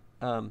for it.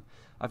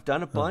 I've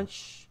done a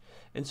bunch,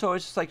 and so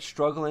it's just like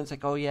struggling. It's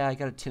like, oh yeah, I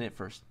gotta tin it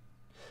first.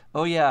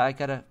 Oh yeah, I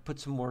gotta put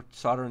some more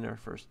solder in there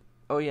first.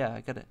 Oh yeah,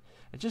 I gotta.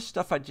 It's just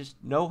stuff I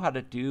just know how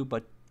to do,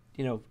 but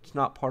it's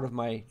not part of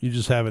my. You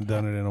just haven't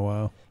done it in a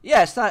while.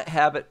 Yeah, it's not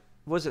habit.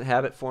 Wasn't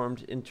habit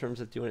formed in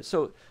terms of doing it.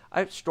 So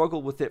I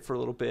struggled with it for a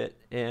little bit,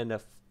 and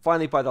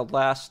finally by the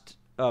last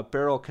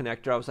barrel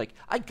connector, I was like,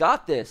 I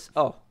got this.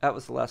 Oh, that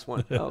was the last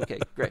one. Oh, okay,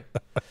 great.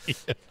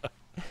 Yeah.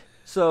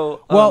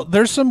 So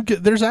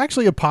there's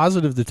actually a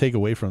positive to take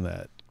away from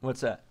that.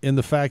 What's that? In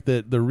the fact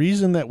that the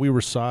reason that we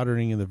were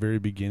soldering in the very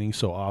beginning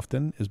so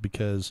often is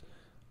because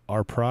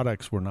our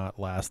products were not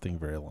lasting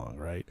very long,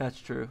 right? That's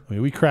true. I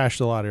mean, we crashed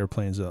a lot of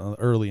airplanes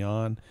early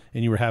on,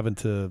 and you were having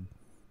to,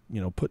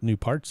 put new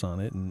parts on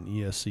it, and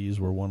ESCs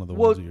were one of the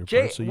ones that you were.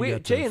 So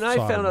Jay and I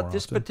found out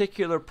this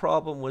particular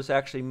problem was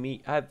actually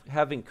me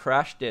having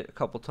crashed it a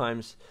couple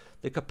times.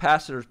 The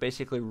capacitors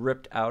basically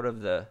ripped out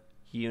of the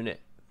unit,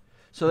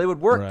 so they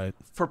would work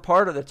for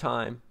part of the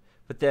time,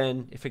 but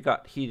then if it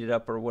got heated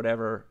up or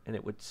whatever, and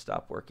it would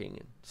stop working,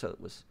 and so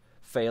it was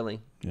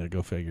failing. Yeah,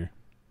 go figure.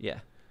 Yeah.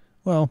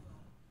 Well,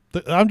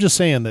 I'm just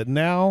saying that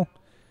now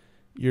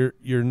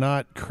you're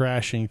not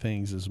crashing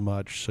things as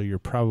much, so you're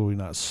probably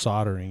not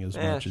soldering as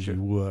much as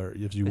you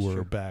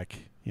were back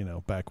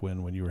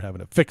when you were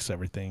having to fix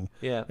everything.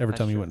 Yeah, every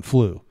time you went and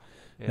flew.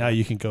 Yeah. Now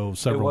you can go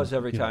several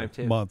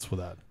months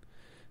without.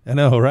 I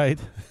know, right?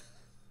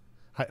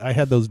 I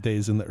had those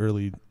days in the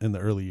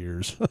early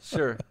years.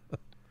 Sure.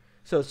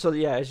 So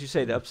yeah, as you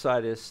say, the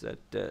upside is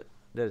that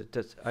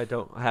I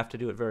don't have to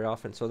do it very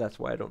often, so that's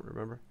why I don't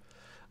remember.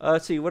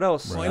 Let's see, what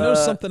else? Well, I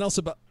noticed something else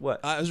about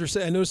what I was going to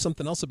say. I noticed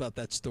something else about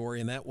that story,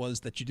 and that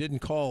was that you didn't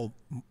call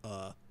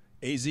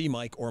AZ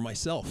Mike or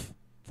myself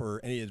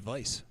for any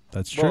advice.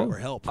 That's true. Or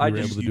help. I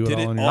just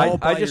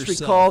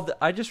recalled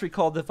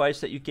the advice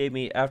that you gave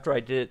me after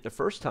I did it the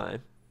first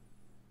time.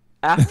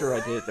 After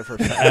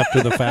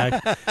the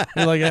fact,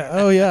 you're like,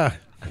 oh yeah,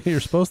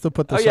 you're supposed to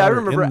put this. Oh yeah, I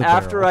remember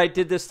after I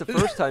did this the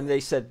first time, they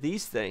said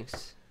these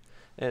things,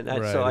 and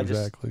I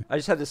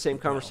just had the same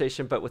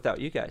conversation, but without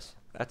you guys.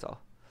 That's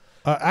all.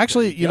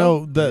 Actually,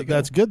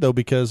 that's good though,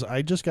 because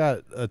I just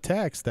got a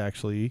text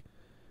actually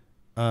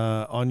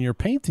on your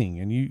painting,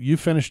 and you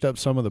finished up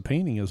some of the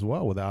painting as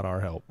well without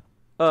our help.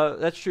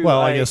 That's true.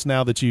 Well, I guess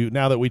now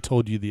that we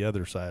told you the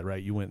other side,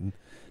 right? You went and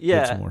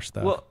did some more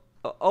stuff. Well,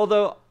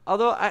 although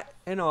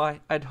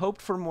I'd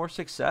hoped for more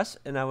success,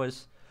 and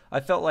I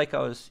felt like I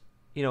was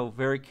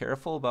very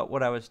careful about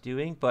what I was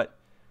doing, but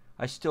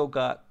I still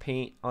got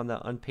paint on the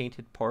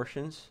unpainted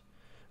portions.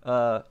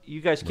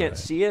 You guys can't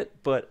see it,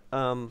 but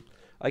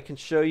I can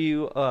show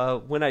you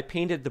when I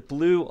painted the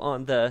blue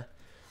on the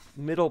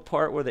middle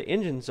part where the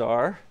engines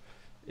are.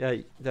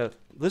 The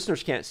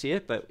listeners can't see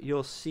it, but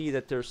you'll see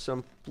that there's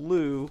some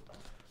blue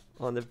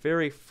on the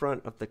very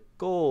front of the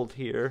gold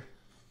here.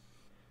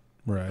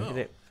 Right.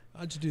 Oh,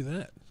 how'd you do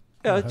that?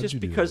 Yeah, just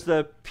because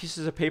the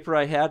pieces of paper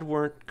I had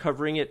weren't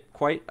covering it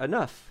quite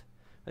enough.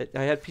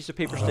 I had a piece of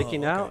paper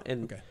sticking out,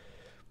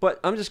 but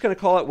I'm just going to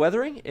call it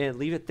weathering and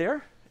leave it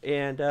there.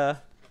 And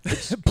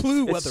it's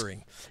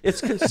weathering. It's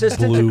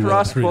consistent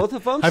across both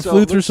of them. I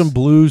flew through some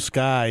blue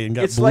sky and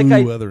got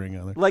blue weathering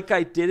on it. Like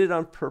I did it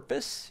on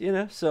purpose,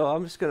 So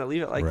I'm just going to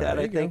leave it like that,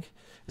 I think.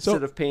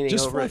 Instead of painting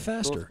just over fly it.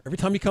 faster. Every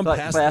time you come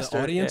past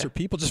the audience or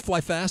people, just fly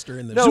faster.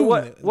 And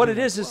what it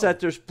is that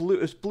there's blue.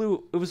 It's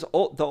blue. It was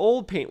the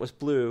old paint was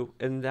blue,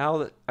 and now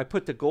that I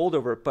put the gold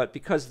over it, but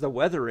because of the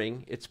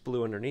weathering, it's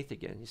blue underneath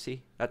again. You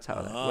see, that's how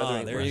that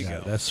weathering there works. You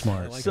go. That's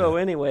smart.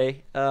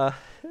 Anyway,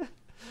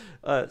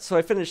 so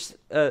I finished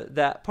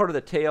that part of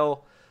the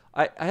tail.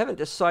 I haven't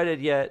decided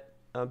yet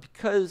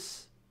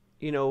because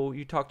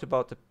you talked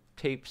about the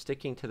tape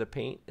sticking to the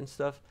paint and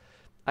stuff.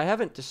 I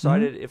haven't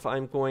decided if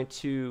I'm going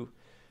to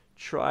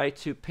try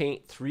to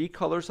paint 3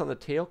 colors on the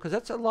tail, because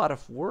that's a lot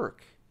of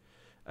work.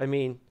 I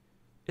mean,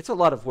 it's a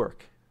lot of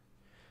work.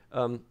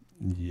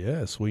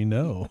 Yes, we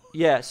know.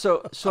 Yeah,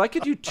 so I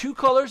could do 2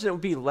 colors and it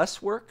would be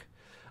less work.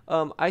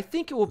 I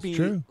think it will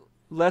be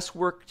less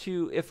work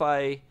too if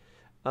I'm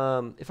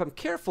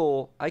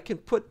careful. I can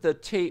put the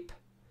tape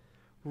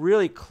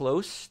really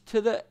close to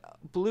the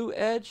blue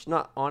edge,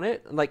 not on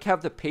it, like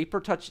have the paper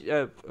touch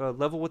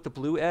level with the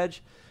blue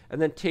edge,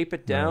 and then tape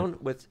it down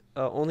with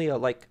only a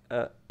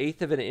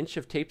 1/8 of an inch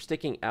of tape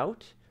sticking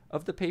out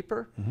of the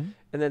paper,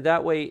 and then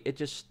that way it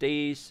just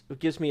stays. It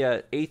gives me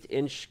a 1/8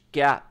 inch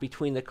gap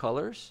between the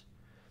colors,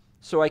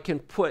 so I can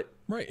put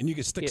and you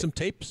can stick some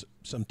tape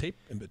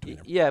in between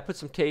them. Yeah, put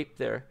some tape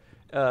there,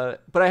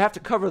 but I have to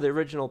cover the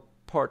original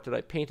part that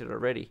I painted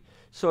already.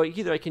 So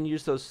either I can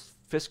use those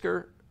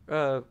Fisker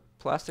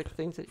plastic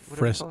things that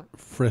Frisket.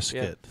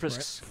 Yeah,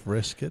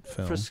 Frisket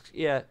film.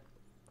 Yeah.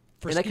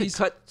 And I could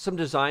cut some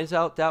designs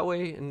out that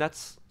way, and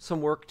that's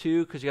some work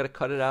too, because you got to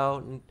cut it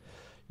out, and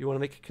you want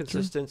to make it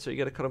consistent, so you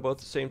got to cut them both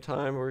at the same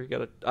time, or you got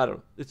to, I don't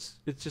know, it's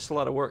just a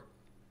lot of work.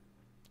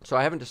 So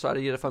I haven't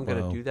decided yet if I'm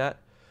going to do that,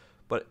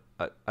 but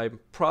I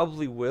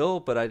probably will.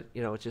 But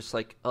it's just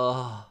like,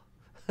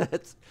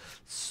 it's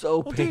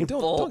so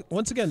painful. Don't,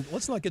 once again,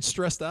 let's not get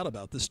stressed out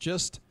about this.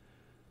 Just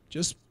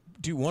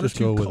do one or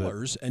two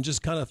colors and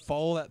just kind of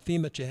follow that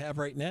theme that you have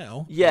right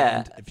now. Yeah.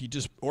 And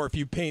if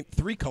you paint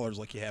 3 colors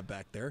like you have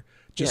back there,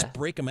 just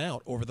break them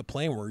out over the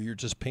plane where you're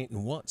just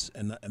painting once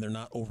and they're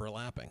not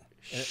overlapping.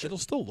 It'll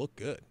still look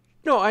good.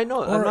 No, I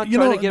know. I'm not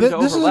trying to get it to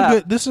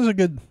overlap. This is a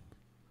good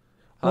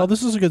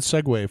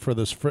segue for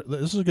this.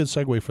 This is a good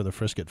segue for the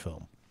Frisket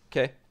film.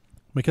 Okay.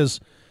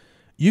 Because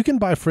you can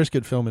buy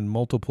Frisket film in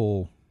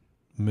multiple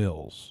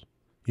mils.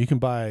 You can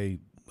buy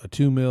a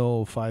 2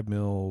 mil, 5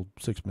 mil,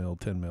 6 mil,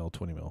 10 mil,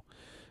 20 mil.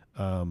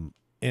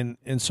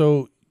 And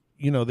so,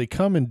 they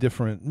come in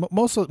different,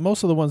 most of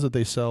the ones that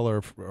they sell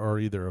are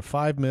either a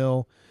 5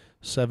 mil,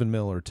 7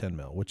 mil, or 10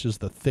 mil, which is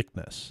the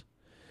thickness.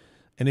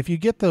 And if you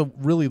get the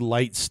really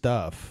light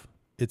stuff,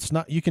 it's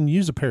not, you can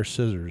use a pair of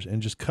scissors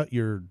and just cut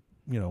your,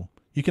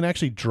 you can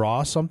actually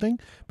draw something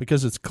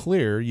because it's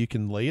clear. You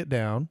can lay it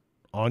down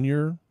on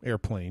your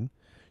airplane.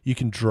 You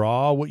can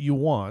draw what you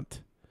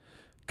want,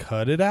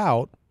 cut it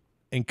out,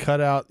 and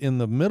cut out in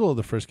the middle of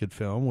the Frisket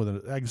film with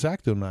an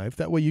X-Acto knife.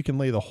 That way you can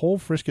lay the whole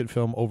Frisket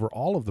film over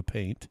all of the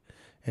paint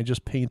and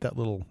just paint that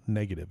little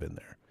negative in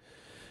there.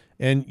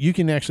 And you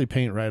can actually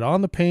paint right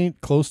on the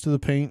paint, close to the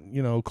paint,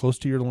 close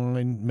to your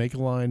line, make a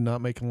line,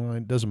 not make a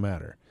line, doesn't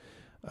matter.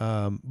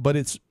 But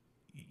it's,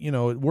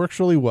 it works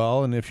really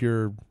well. And if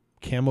you're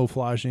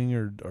camouflaging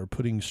or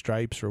putting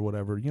stripes or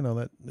whatever,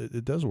 that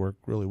it does work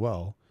really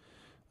well.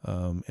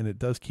 And it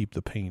does keep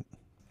the paint,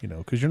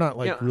 because you're not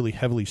really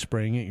heavily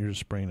spraying it. You're just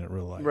spraying it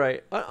real light.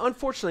 Right.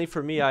 Unfortunately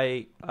for me,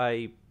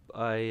 I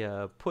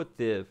put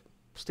the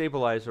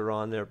stabilizer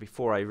on there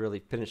before I really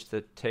finished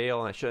the tail,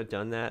 and I should have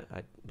done that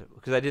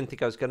because I didn't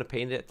think I was going to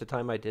paint it at the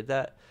time I did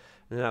that.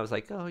 And then I was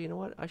like, oh, you know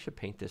what? I should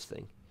paint this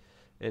thing.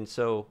 And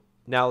so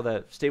now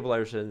the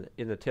stabilizer's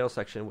in the tail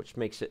section, which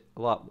makes it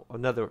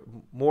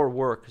more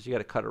work because you got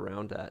to cut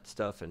around that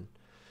stuff and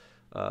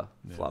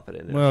flop it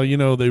in there.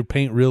 Well, they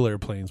paint real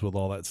airplanes with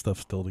all that stuff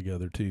still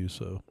together too.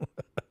 So,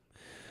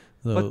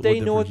 but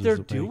they know what they're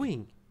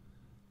doing.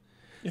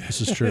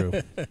 This is true,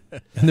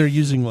 and they're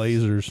using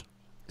lasers.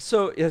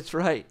 So that's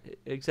right,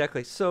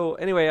 exactly. So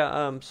anyway,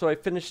 so I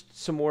finished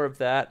some more of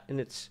that, and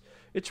it's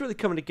really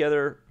coming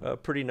together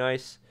pretty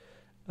nice.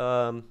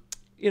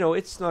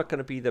 It's not going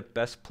to be the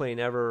best plane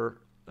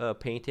ever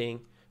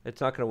painting.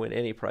 It's not going to win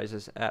any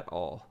prizes at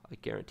all, I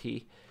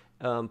guarantee.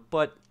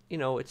 But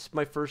it's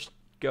my first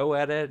go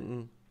at it,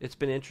 and it's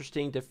been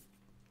interesting to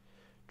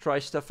try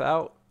stuff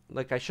out.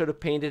 Like I should have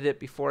painted it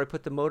before I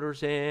put the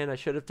motors in. I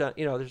should have done,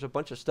 there's a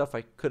bunch of stuff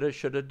I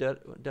should have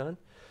done,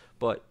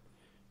 but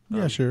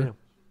yeah, sure.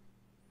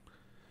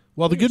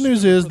 Well, the good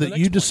news is that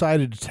you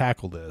decided to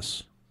tackle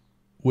this,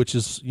 which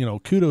is,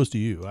 kudos to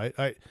you.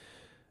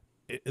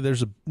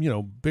 There's a,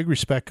 big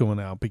respect going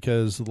out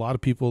because a lot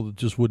of people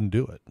just wouldn't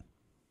do it.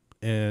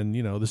 And,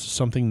 this is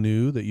something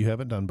new that you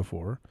haven't done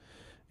before.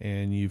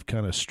 And you've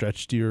kind of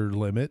stretched your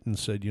limit and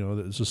said,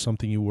 this is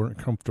something you weren't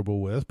comfortable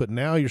with. But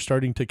now you're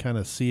starting to kind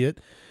of see it.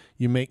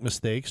 You make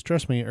mistakes.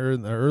 Trust me,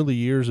 in the early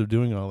years of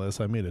doing all this,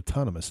 I made a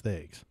ton of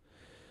mistakes.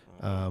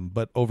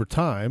 But over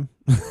time,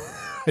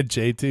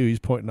 Jay too, he's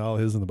pointing all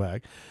his in the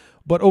back.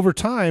 But over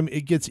time,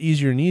 it gets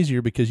easier and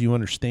easier because you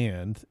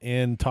understand.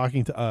 And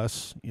talking to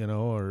us,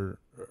 or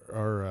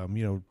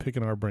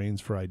picking our brains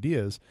for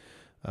ideas,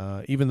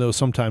 even though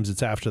sometimes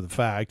it's after the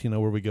fact, where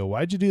we go,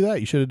 why'd you do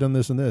that? You should have done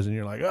this and this. And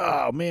you're like,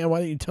 oh, man, why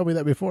didn't you tell me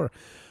that before?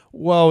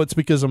 Well, it's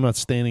because I'm not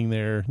standing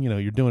there.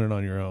 You're doing it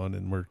on your own,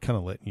 and we're kind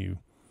of letting you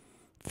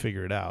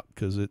figure it out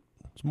because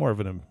it's more of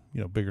an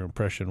bigger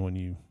impression when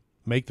you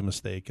make the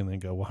mistake and then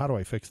go, well, how do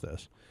I fix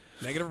this?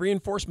 Negative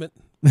reinforcement.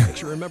 Make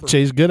sure you remember.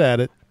 Jay's good at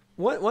it.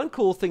 One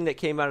cool thing that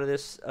came out of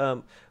this,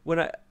 when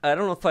I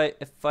don't know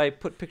if I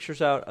put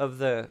pictures out of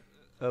the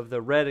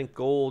red and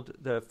gold,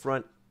 the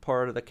front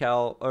part of the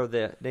cowl or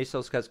the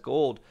nacelles has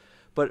gold,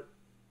 but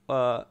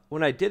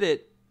when I did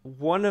it,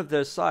 one of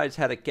the sides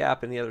had a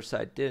gap and the other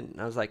side didn't.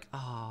 And I was like,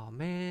 oh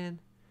man,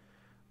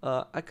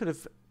 I could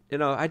have,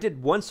 I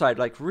did one side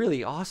like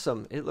really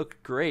awesome. It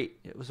looked great.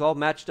 It was all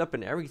matched up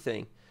and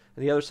everything.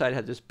 And the other side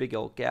had this big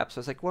old gap. So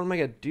I was like, what am I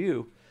going to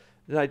do?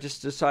 And I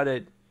just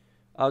decided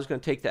I was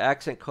going to take the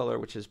accent color,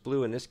 which is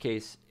blue in this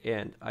case,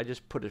 and I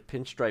just put a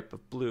pinstripe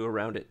of blue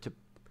around it to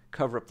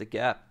cover up the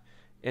gap.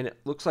 And it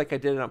looks like I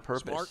did it on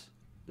purpose.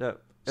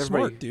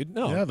 Smart, dude.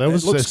 No, yeah, that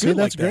was looks good.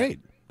 That's like great.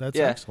 That's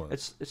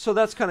excellent. So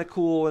that's kind of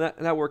cool, and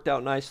that worked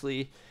out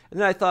nicely. And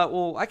then I thought,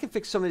 well, I can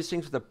fix some of these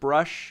things with a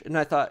brush. And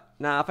I thought,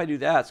 if I do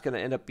that, it's going to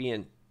end up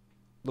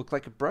look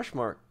like a brush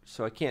mark.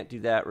 So I can't do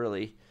that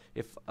really.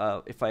 If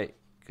I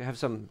have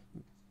some,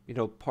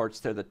 parts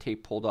there, the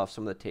tape pulled off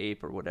some of the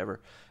tape or whatever.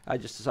 I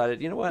just decided,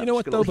 But I'm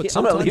gonna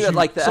sometimes leave it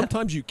like that.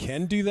 Sometimes you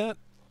can do that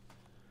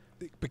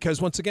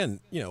because once again,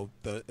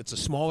 it's a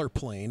smaller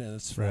plane and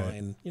it's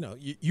flying.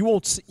 You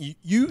won't see,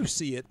 you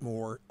see it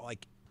more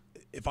like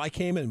if I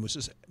came in and was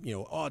just,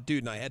 oh,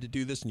 dude, and I had to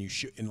do this, and you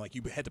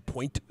had to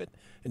point to it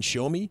and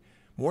show me.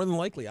 More than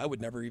likely, I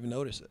would never even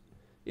notice it.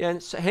 Yeah,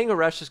 and so hang a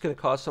rush is going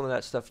to cause some of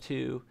that stuff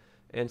too,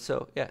 and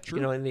so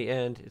True. in the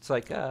end, it's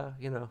like I'm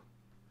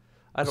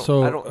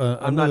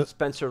another, not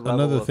Spencer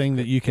level. Another thing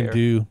that you can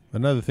do,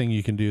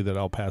 that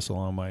I'll pass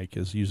along, Mike,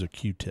 is use a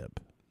Q-tip.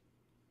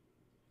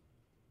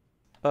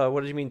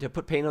 What do you mean, to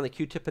put paint on the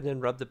Q-tip and then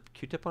rub the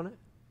Q-tip on it?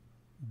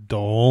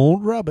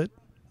 Don't rub it,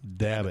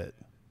 dab it.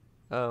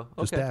 Oh, okay.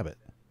 Just dab it.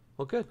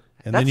 Well, good.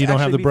 And then you don't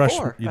have the brush.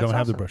 You don't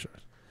have the brush.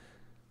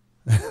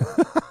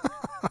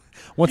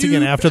 Once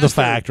again, after the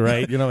fact,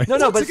 right? No,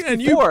 but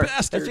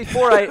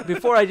it's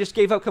before I just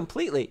gave up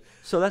completely.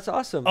 So that's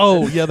awesome.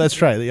 Oh, yeah,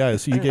 that's right. Yeah,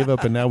 so you gave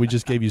up, and now we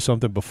just gave you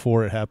something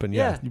before it happened.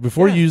 Yeah,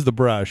 before you use the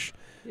brush,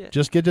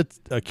 just get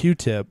a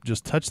Q-tip.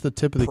 Just touch the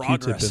tip of the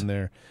Q-tip in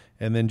there,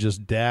 and then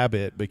just dab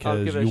it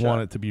because you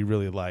want it to be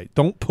really light.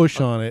 Don't push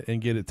on it and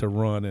get it to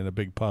run in a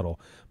big puddle,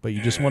 but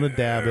you just want to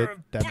dab it.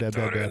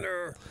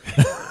 Dab.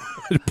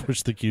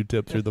 Push the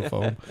Q-tip through the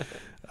foam.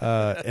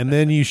 And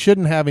then you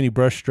shouldn't have any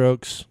brush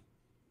strokes.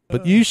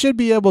 But you should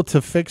be able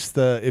to fix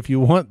if you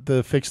want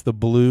to fix the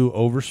blue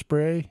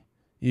overspray,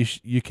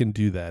 you can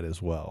do that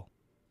as well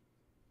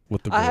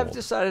with the gold. I have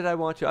decided I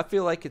want to. I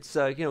feel like it's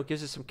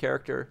gives it some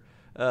character,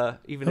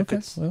 even if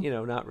it's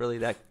not really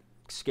that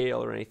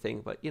scale or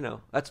anything. But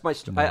that's my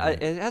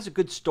it has a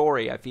good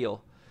story. I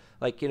feel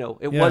like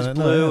it was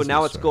blue and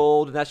now it's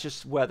gold, and that's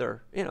just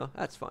weather.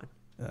 That's fine.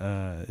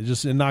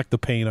 It knocked the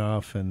paint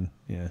off, and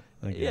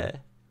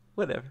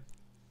whatever.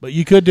 But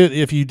you could do,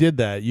 if you did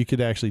that, you could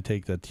actually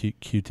take the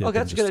Q-tip. Oh,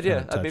 that's a good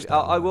idea.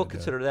 I will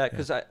consider that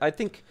because I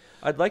think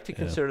I'd like to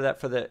consider that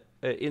for the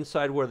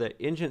inside where the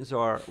engines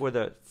are, where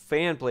the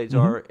fan blades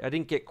are. I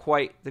didn't get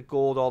quite the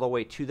gold all the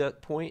way to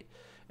that point,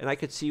 and I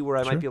could see where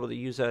I might be able to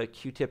use a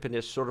Q-tip and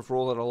just sort of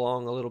roll it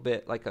along a little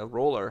bit like a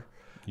roller.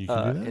 You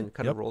can do that. And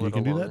kind of roll it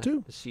along. You can do that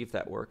too. To see if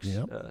that works.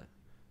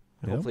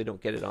 Hopefully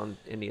don't get it on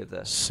any of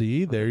the...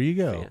 See, there you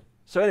go. Fan.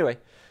 So anyway,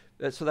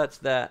 so that's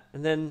that.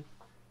 And then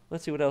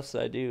let's see what else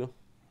did I do.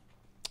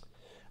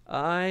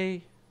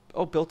 I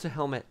built a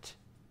helmet.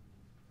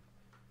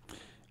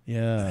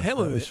 Yeah,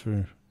 helmet was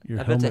for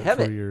your helmet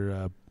for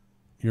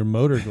your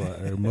motor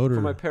or motor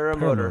for my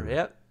paramotor.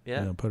 Yep.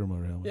 Yeah,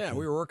 paramotor helmet. Yeah,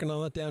 we were working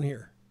on that down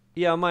here.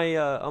 Yeah, on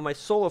my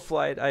solo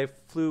flight, I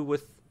flew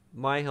with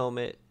my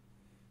helmet,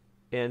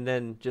 and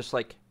then just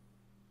like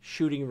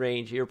shooting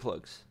range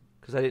earplugs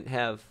because I didn't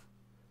have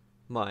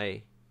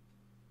my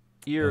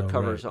ear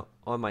covers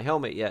on my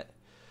helmet yet,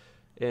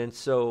 and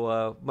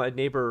so my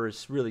neighbor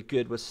is really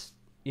good with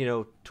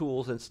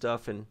tools and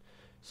stuff, and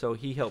so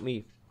he helped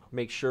me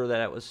make sure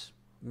that it was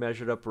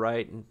measured up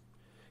right, and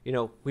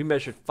we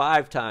measured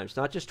 5 times,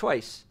 not just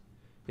twice.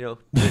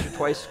 Measured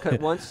twice,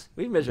 cut once.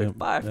 We measured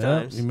 5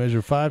 times. You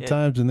measured 5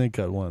 times and then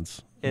cut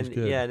once. And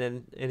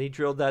he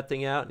drilled that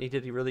thing out, and he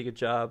did a really good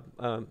job.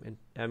 And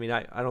I mean,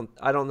 I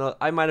don't know.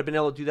 I might have been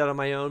able to do that on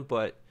my own,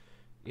 but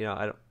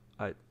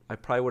I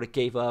probably would have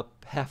gave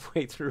up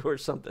halfway through or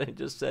something and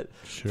just said,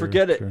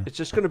 forget it. It's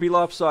just going to be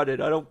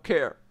lopsided. I don't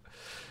care.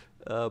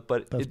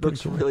 But it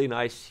looks really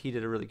nice. He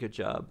did a really good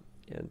job,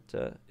 and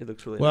it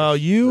looks really nice. Well,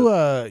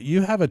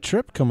 you have a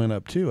trip coming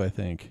up too, I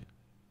think.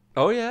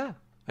 Oh yeah,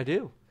 I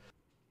do.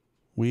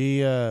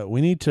 We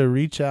need to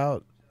reach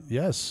out.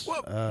 Yes.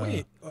 Well,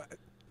 wait,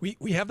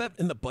 we have that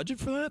in the budget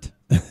for that?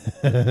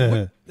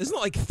 Isn't it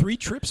like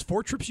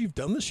 4 trips you've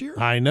done this year?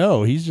 I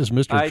know. He's just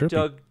Mr. I Trippy.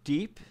 dug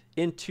deep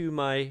into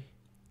my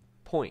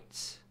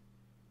points.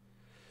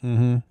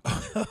 Mm-hmm.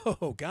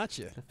 Oh,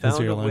 gotcha. I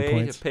found a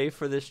way to pay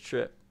for this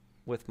trip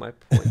with my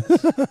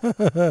points.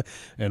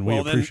 And we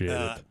appreciate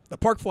it. The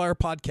Park Flyer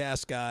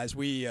podcast, guys,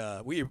 we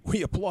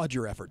applaud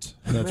your efforts.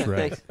 That's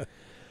right.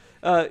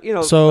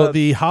 Thanks. So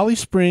the Holly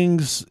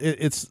Springs,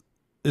 it's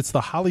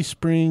the Holly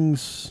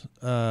Springs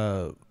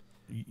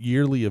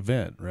yearly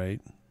event,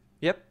 right?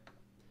 Yep.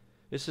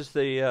 This is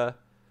the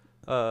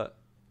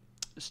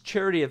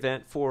charity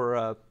event for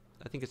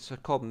I think it's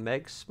called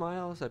Meg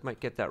Smiles. I might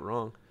get that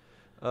wrong.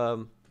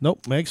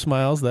 Nope, Meg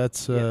Smiles.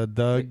 That's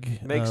Doug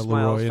Meg Smiles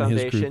Leroy Foundation. and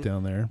his group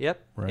down there.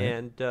 Yep. Right.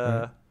 And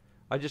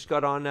I just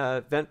got on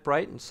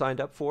Eventbrite and signed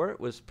up for it. It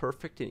was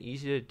perfect and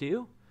easy to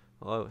do.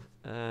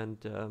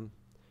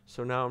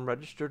 So now I'm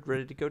registered,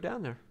 ready to go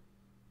down there.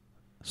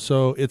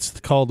 So it's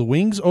called the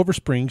Wings Over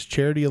Springs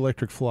Charity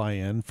Electric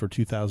Fly-In for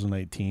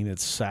 2019.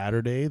 It's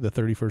Saturday, the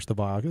 31st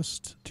of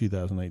August,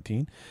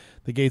 2019.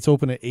 The gates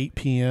open at 8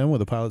 p.m.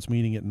 with a pilots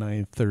meeting at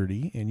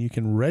 9:30, and you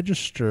can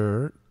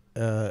register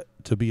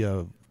to be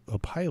a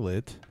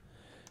pilot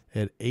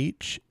at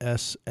hssrcg.org.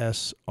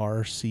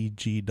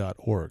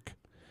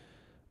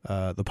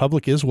 The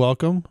public is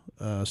welcome,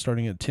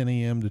 starting at 10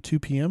 a.m. to 2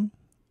 p.m.,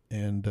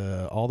 and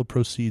all the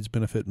proceeds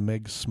benefit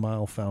Meg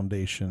Smile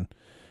Foundation.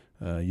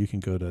 You can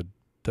go to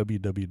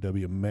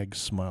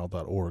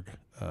www.megsmile.org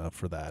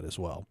for that as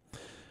well.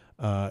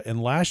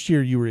 And last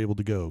year you were able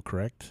to go,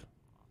 correct?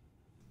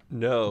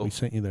 No. We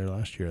sent you there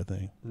last year, I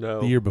think.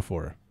 No. The year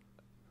before.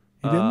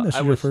 You didn't? This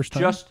is your first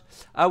time? It's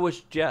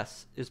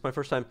my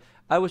first time.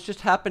 I was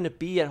just happened to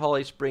be at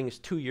Holly Springs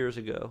 2 years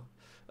ago.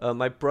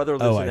 My brother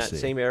lives in that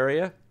same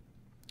area,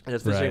 and I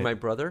was visiting my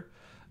brother.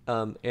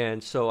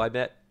 And so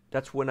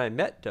that's when I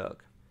met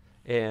Doug.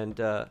 And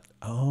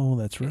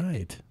that's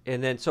right.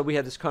 And then so we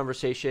had this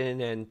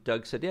conversation, and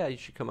Doug said, "Yeah, you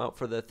should come out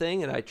for the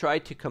thing." And I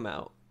tried to come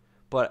out,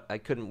 but I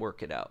couldn't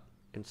work it out.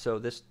 And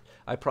so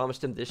I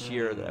promised him this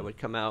year that I would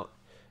come out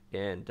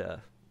and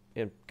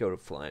go to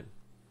flying.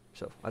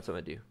 So that's what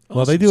I do.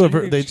 Well, they do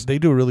they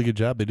do a really good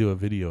job. They do a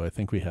video. I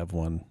think we have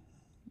one.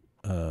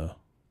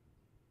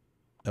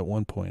 At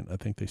one point, I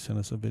think they sent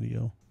us a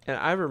video. And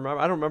I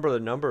don't remember the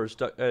numbers.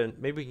 And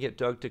maybe we can get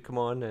Doug to come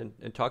on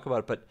and talk about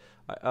it. But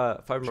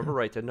if I remember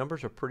right, the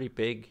numbers are pretty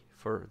big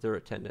for their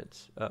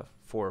attendance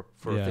for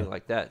a thing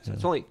like that. So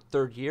it's only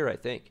third year, I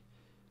think,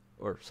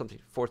 or something,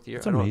 fourth year.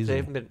 That's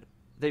amazing.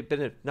 They've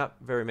been at not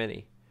very many.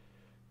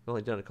 They've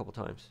only done it a couple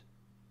times.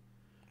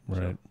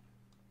 Right.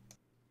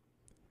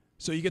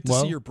 So you get to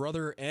see your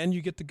brother, and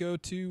you get to go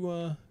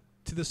to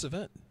this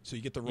event. So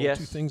you get to roll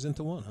two things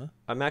into one, huh?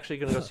 I'm actually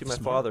going to go see my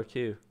father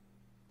too.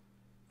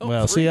 Oh,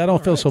 well, see, I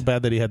don't feel so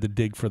bad that he had to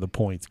dig for the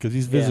points because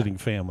he's visiting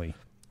family.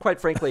 Quite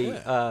frankly,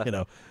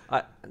 I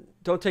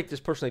don't take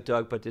this personally,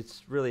 Doug, but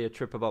it's really a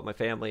trip about my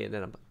family, and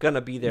then I'm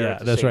gonna be there. Yeah, at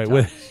the that's same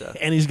right. Time, so.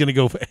 And he's gonna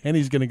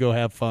go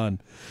have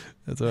fun.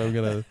 That's what I'm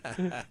gonna.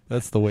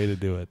 That's the way to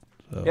do it.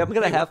 So. Yeah, I'm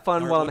gonna have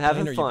fun while I'm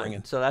having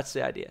fun. So that's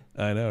the idea.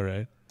 I know,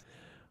 right?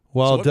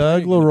 Well,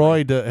 Doug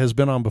Leroy has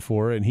been on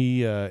before, and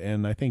he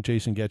and I think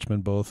Jason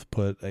Getchman both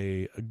put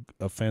a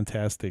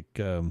fantastic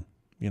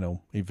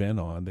event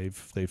on.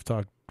 They've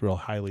talked real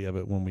highly of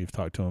it when we've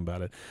talked to him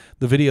about it.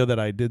 The video that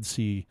I did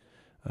see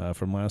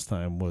from last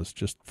time was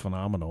just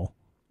phenomenal,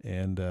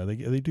 and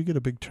they do get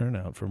a big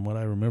turnout. From what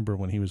I remember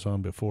when he was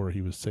on before,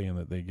 he was saying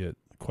that they get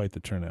quite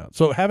the turnout.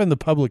 So having the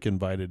public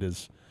invited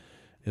is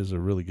a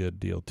really good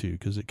deal too,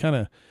 because it kind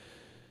of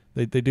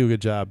they do a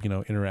good job,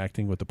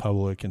 interacting with the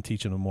public and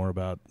teaching them more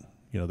about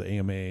the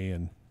AMA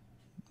and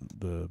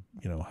the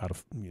how to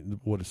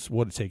what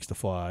it takes to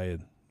fly,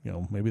 and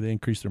maybe they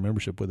increase their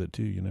membership with it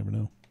too. You never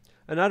know.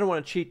 And I don't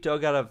want to cheat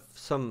Doug out of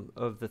some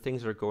of the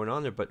things that are going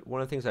on there, but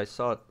one of the things I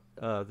saw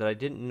that I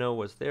didn't know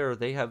was there.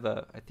 They have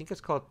I think it's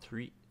called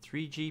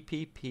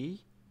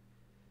 3GPP,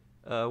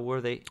 where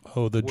they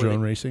the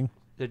drone racing.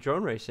 The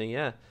drone racing,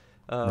 yeah.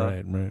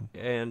 Right.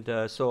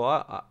 And so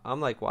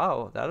I'm like,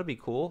 wow, that'll be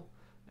cool.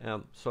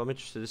 So I'm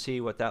interested to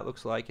see what that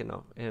looks like, and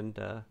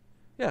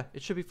yeah,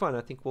 it should be fun.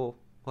 I think we'll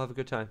have a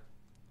good time.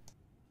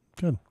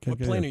 Good. What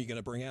plane are you going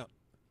to bring out?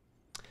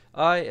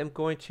 I am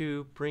going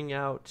to bring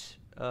out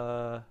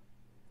Funracer.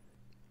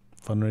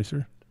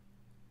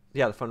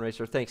 Yeah, the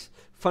Funracer. Thanks,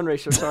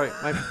 Funracer. Sorry,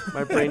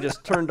 my brain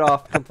just turned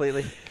off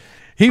completely.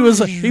 He was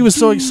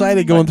so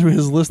excited going through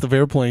his list of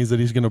airplanes that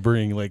he's going to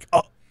bring. Like,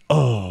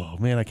 oh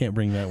man, I can't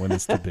bring that one.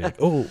 It's too big.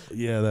 Oh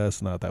yeah,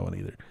 that's not that one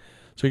either.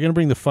 So you're going to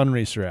bring the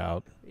Funracer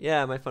out.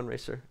 Yeah, my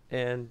Funracer,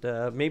 and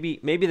maybe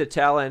the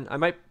Talon. I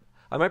might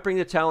bring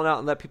the Talon out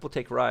and let people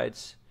take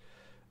rides.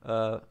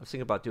 I was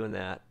thinking about doing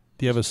that.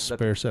 Do you have a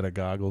spare set of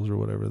goggles or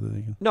whatever that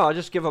they can? No, I'll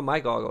just give them my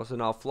goggles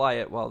and I'll fly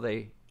it while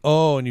they.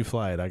 Oh, and you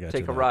fly it. I got you.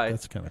 Take a ride.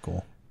 That's kind of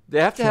cool. They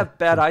have to have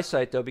bad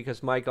eyesight though,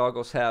 because my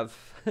goggles have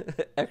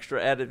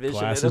extra added vision.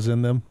 Glasses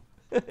in them.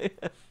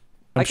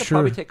 I could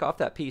probably take off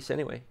that piece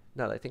anyway.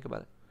 Now that I think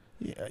about it.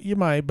 Yeah, you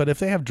might, but if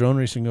they have drone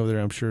racing over there,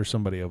 I'm sure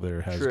somebody over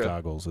there has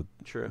goggles that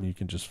you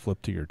can just flip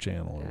to your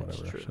channel or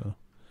whatever. True. So,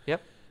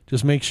 yep.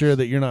 Just make sure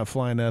that you're not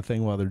flying that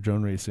thing while they're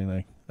drone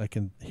racing. I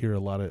can hear a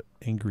lot of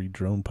angry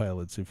drone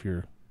pilots if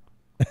you're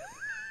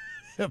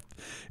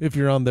if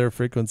you're on their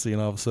frequency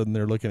and all of a sudden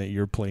they're looking at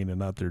your plane and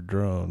not their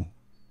drone.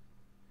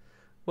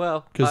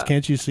 Well, because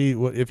can't you see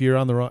if you're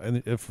on the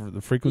wrong? If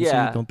the frequency,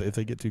 if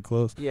they get too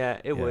close? Yeah,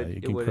 it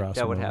would.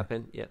 That would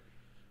happen. Yep.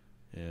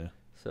 Yeah.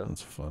 So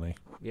that's funny.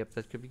 Yep,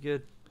 that could be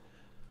good.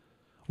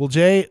 Well,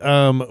 Jay,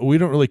 we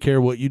don't really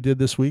care what you did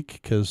this week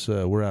because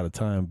we're out of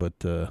time. But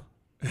well,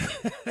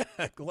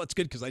 that's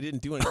good because I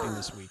didn't do anything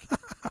this week.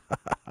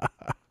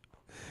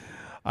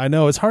 I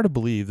know it's hard to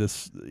believe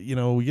this.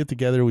 We get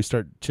together, we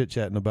start chit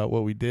chatting about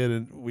what we did,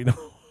 and we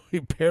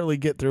barely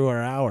get through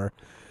our hour.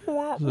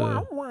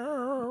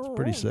 So, it's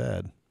pretty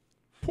sad.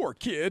 Poor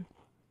kid.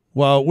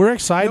 Well, we're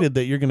excited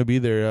that you're going to be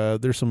there.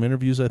 There's some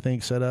interviews, I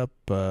think, set up.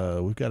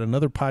 We've got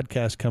another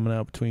podcast coming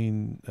out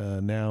between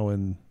now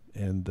and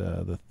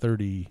the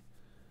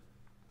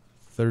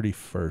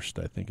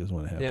 31st, I think, is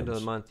when it happens. The end of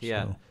the month,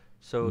 yeah.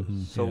 So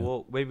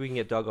maybe we can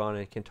get Doug on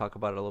and can talk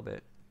about it a little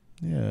bit.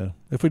 Yeah.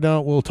 If we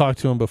don't, we'll talk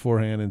to him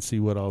beforehand and see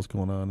what ell's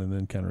going on, and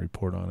then kind of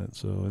report on it.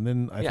 So, and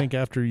then I think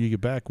after you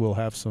get back, we'll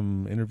have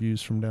some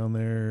interviews from down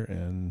there,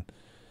 and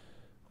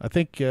I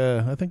think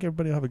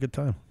everybody will have a good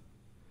time.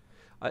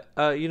 I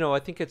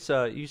think it's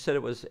you said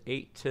it was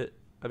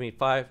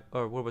 5,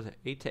 or what was it?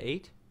 8 to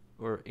 8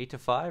 or 8 to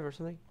 5 or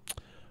something?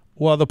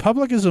 Well, the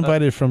public is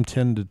invited from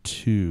 10 to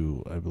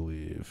 2, I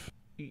believe.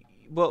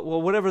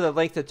 Well, whatever the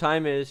length of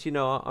time is,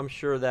 I'm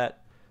sure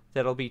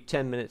that'll be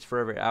 10 minutes for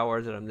every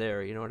hour that I'm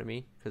there. You know what I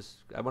mean? Because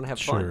I want to have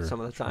fun some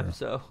of the time.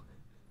 So.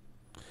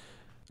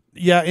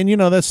 Yeah, and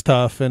that's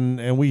tough,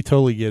 and we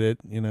totally get it.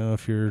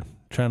 If you're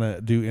trying to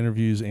do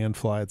interviews and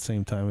fly at the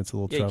same time, it's a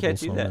little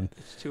troublesome. You can't do that.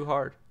 It's too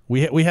hard.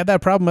 We had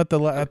that problem at the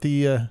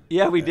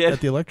we did at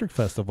the Electric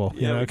Festival.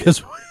 Yeah,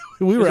 because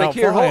we were out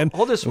flying.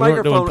 Hold this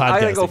microphone. I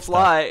gotta go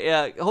fly.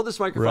 Yeah, hold this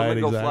microphone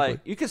and go fly.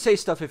 You can say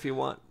stuff if you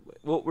want.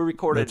 We'll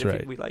record it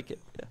if we like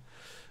it. Yeah.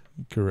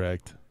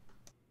 Correct.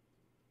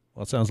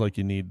 Well, it sounds like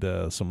you need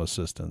some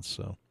assistance,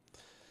 so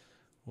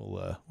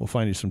we'll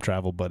find you some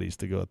travel buddies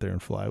to go out there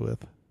and fly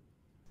with.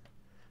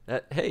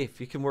 Hey, if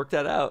you can work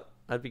that out,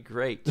 that'd be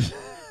great.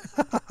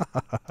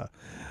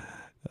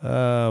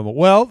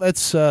 Well,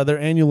 that's their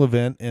annual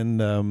event,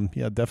 and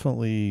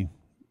definitely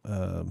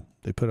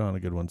they put on a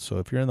good one. So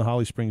if you're in the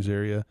Holly Springs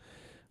area,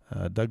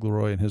 Doug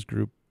Leroy and his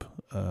group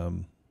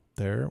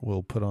there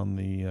will put on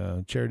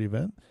the charity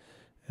event,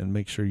 and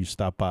make sure you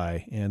stop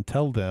by and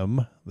tell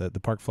them that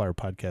the Park Flyer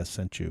podcast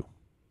sent you.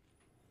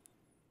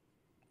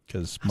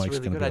 Because Mike's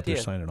going to be out there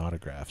signing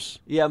autographs.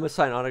 Yeah, I'm going to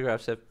sign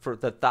autographs for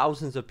the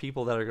thousands of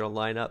people that are going to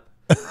line up.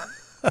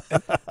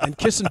 and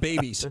kissing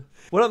babies.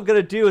 What I'm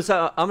going to do is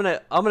I'm going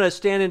to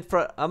stand in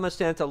front. I'm going to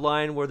stand at the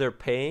line where they're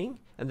paying,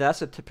 and that's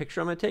the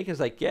picture I'm going to take. It's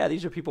like, yeah,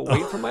 these are people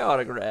waiting for my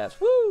autographs.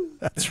 Woo!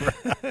 That's right.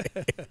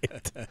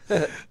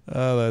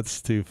 Oh,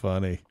 that's too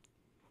funny.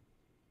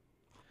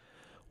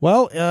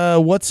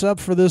 Well, what's up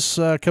for this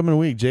coming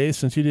week, Jay?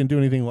 Since you didn't do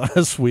anything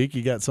last week,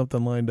 you got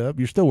something lined up.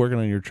 You're still working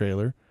on your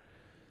trailer.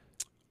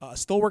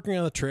 Still working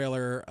on the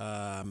trailer.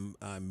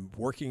 I'm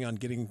working on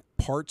getting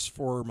parts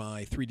for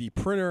my 3D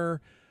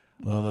printer.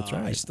 Oh, that's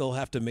right. I still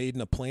have to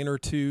maiden a plane or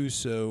two,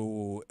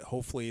 so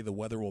hopefully the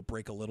weather will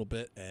break a little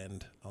bit,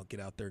 and I'll get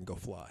out there and go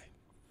fly.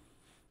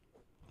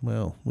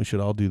 Well, we should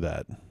all do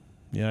that.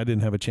 Yeah, I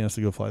didn't have a chance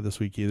to go fly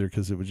this week either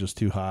because it was just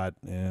too hot,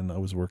 and I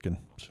was working.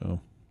 So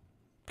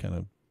kind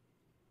of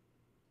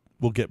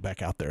we'll get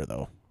back out there,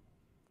 though.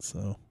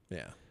 So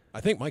yeah. I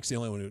think Mike's the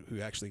only one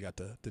who actually got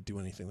to do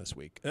anything this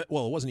week.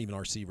 Well, it wasn't even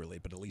RC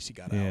related, but at least he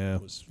got out. Yeah,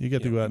 you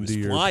get to go out and do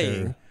your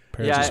flying.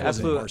 I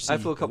flew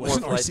a couple more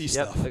flights.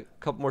 Yep, a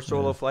couple more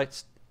solo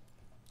flights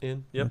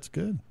in. Yep, that's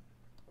good.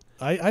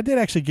 I did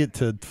actually get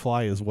to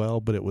fly as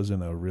well, but it was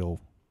in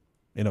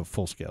a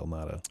full scale,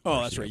 not a. Oh,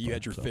 RC that's right. You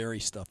had your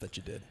ferry stuff that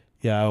you did.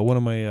 Yeah, one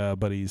of my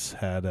buddies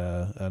had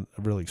a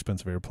really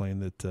expensive airplane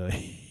that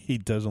he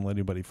doesn't let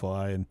anybody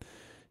fly, and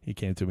he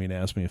came to me and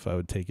asked me if I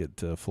would take it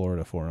to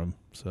Florida for him.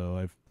 So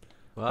I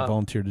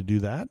volunteered to do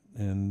that,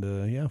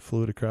 and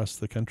flew it across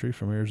the country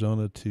from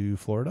Arizona to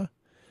Florida,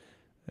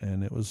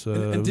 and it was.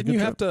 And didn't you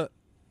have to?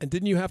 And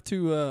didn't you have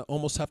to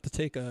almost have to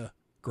take a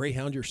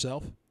Greyhound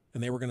yourself?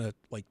 And they were gonna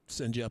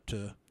send you up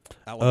to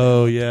Alabama.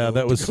 Oh yeah,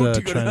 that was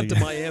to go down to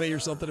Miami or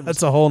something.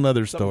 That's a whole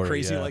nother story.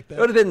 Crazy like that. It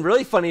would have been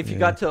really funny if you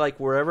got to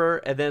wherever,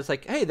 and then it's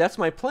like, hey, that's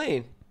my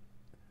plane.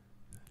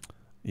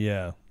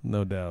 Yeah,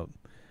 no doubt.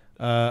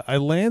 I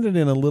landed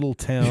in a little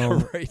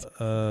town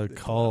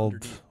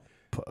called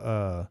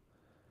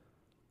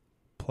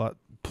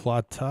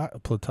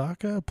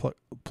Plataka.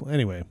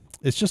 Anyway,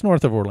 it's just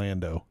north of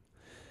Orlando,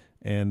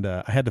 and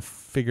I had to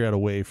figure out a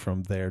way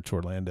from there to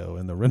Orlando.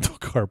 And the rental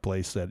car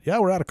place said, "Yeah,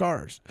 we're out of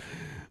cars,"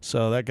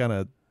 so that kind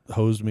of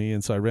hosed me.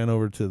 And so I ran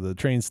over to the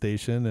train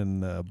station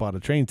and bought a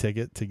train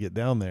ticket to get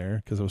down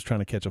there because I was trying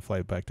to catch a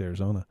flight back to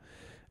Arizona.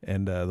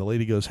 And the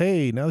lady goes,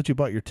 "Hey, now that you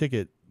bought your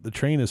ticket, the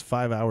train is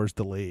 5 hours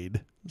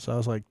delayed." So I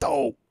was like,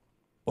 "Oh,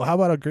 well, how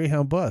about a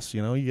Greyhound bus?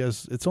 You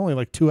guys, it's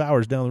only 2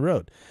 hours down the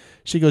road."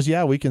 She goes,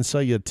 "Yeah, we can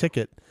sell you a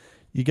ticket.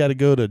 You got to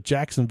go to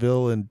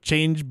Jacksonville and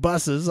change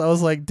buses." I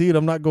was like, "Dude,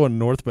 I'm not going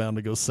northbound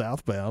to go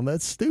southbound.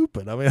 That's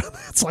stupid. I mean,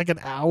 it's like an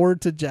hour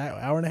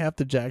hour and a half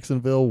to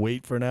Jacksonville,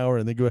 wait for an hour,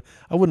 and then go."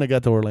 I wouldn't have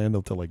got to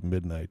Orlando till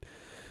midnight.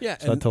 Yeah,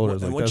 so I told her,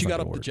 and once you got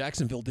up to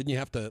Jacksonville, didn't you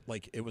have to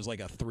it was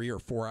a 3 or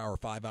 4 hour,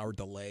 5 hour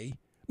delay?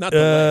 Not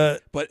delay,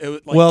 but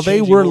it was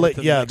they were late.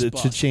 Yeah,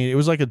 to change. It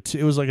was like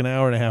an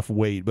hour and a half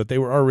wait, but they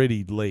were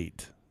already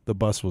late. The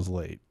bus was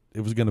late.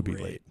 It was going to be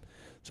late.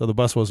 So the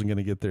bus wasn't going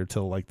to get there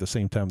till the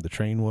same time the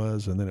train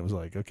was, and then it was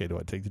okay, do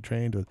I take the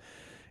train?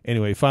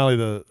 Anyway, finally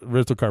the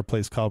rental car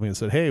place called me and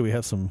said, "Hey, we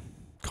have some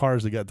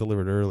cars that got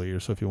delivered earlier,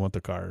 so if you want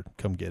the car,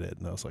 come get it."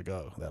 And I was like,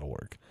 "Oh, that'll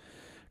work,"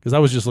 because I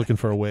was just looking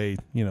for a way,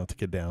 to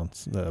get down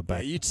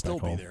back. Yeah, you'd still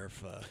back home. be there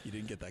if you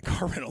didn't get that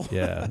car rental.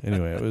 Yeah.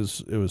 Anyway, it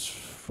was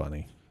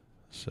funny.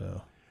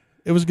 So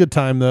it was a good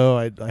time though.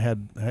 I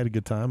had a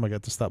good time. I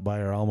got to stop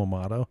by our alma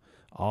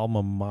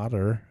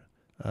mater.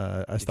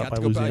 I stopped by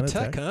Louisiana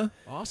Tech. Huh?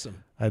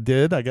 Awesome. I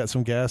did. I got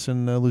some gas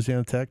in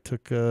Louisiana Tech.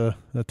 Took a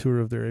tour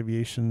of their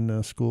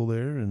aviation school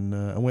there, and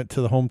I went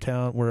to the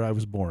hometown where I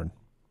was born,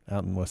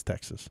 out in West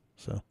Texas.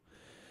 So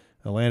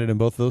I landed in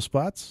both of those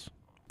spots.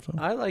 So.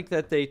 I like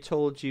that they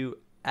told you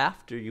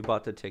after you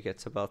bought the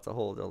tickets about the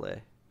whole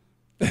delay.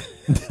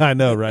 I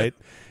know, right?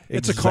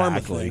 It's a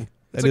karma thing.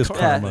 It is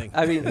karma.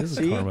 I mean,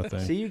 see,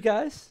 see you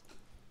guys?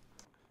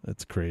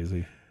 That's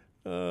crazy.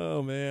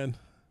 Oh man.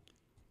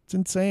 It's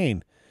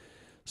insane.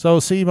 So,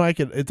 see, Mike,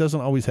 it doesn't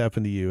always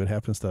happen to you. It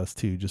happens to us,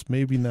 too. Just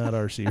maybe not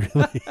RC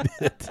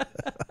related.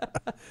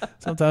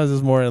 Sometimes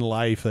it's more in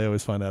life. They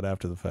always find out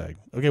after the fact.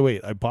 Okay,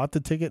 wait. I bought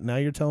the ticket. Now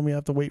you're telling me I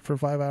have to wait for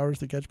 5 hours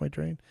to catch my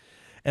train?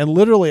 And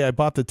literally, I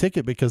bought the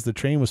ticket because the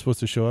train was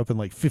supposed to show up in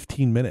like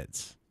 15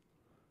 minutes.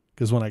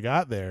 Because when I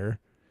got there,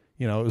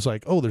 it was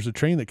like, oh, there's a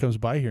train that comes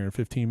by here in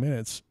 15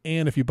 minutes.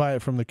 And if you buy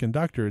it from the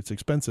conductor, it's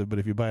expensive. But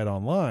if you buy it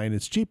online,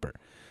 it's cheaper.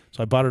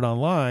 So I bought it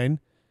online.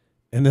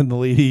 And then the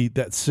lady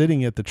that's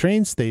sitting at the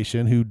train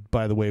station, who,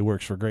 by the way,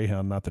 works for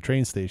Greyhound, not the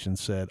train station,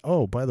 said,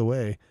 oh, by the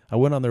way, I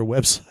went on their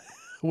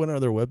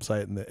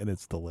website, and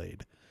it's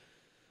delayed.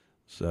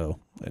 So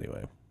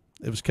anyway,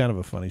 it was kind of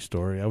a funny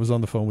story. I was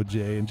on the phone with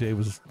Jay, and Jay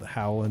was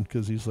howling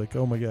because he's like,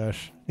 oh, my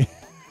gosh,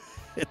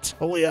 it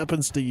totally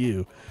happens to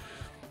you.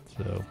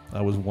 So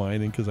I was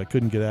whining because I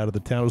couldn't get out of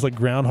the town. It was like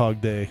Groundhog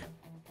Day.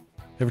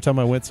 Every time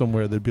I went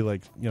somewhere, they'd be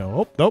like,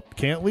 oh, nope,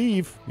 can't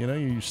leave.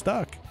 You're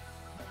stuck.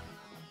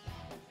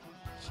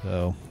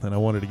 So, and I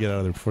wanted to get out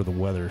of there before the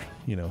weather,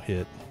 hit,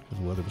 because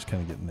the weather was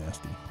kind of getting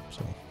nasty.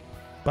 So,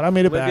 but I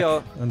made it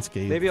back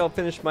unscathed. Maybe I'll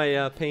finish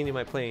my painting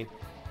my plane,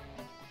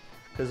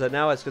 because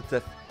now it's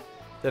got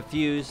the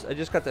fuse. I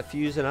just got the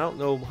fuse, and I don't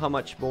know how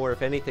much more,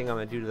 if anything, I'm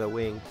gonna do to the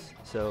wings.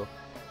 So,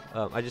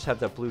 I just have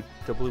the blue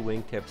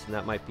wing tips, and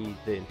that might be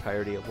the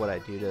entirety of what I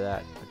do to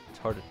that. It's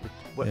hard to.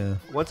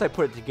 Once I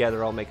put it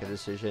together, I'll make a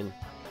decision,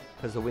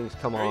 because the wings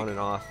come on and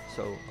off.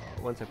 So.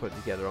 Once I put it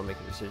together, I'll make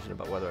a decision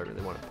about whether I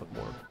really want to put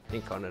more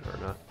ink on it or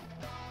not.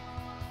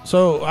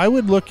 So I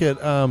would look at,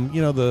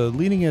 the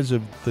leading edge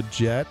of the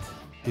jet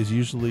is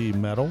usually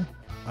metal.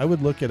 I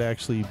would look at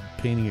actually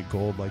painting it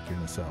gold like your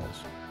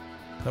nacelles.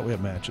 That way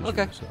it matches.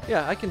 Okay. You, so.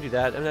 Yeah, I can do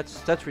that, and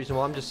that's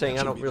reasonable. I'm just saying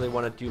I don't really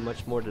want to do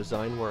much more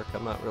design work.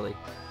 I'm not really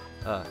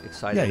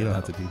excited. Yeah, you don't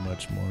have to do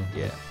much more.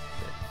 Yeah.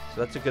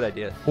 So that's a good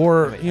idea.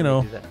 Or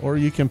or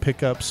you can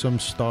pick up some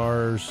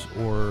stars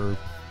or.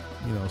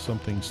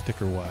 Something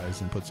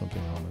sticker-wise and put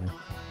something on there.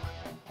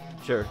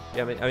 Sure.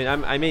 Yeah,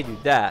 I may do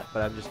that,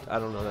 but I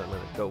don't know that I'm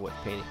going to go with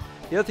painting.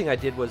 The other thing I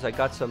did was I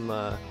got some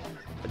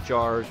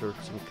jars or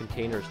some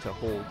containers to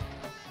hold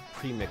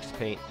pre-mixed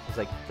paint. It's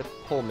like the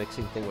whole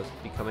mixing thing was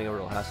becoming a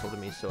real hassle to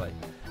me, so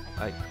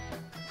I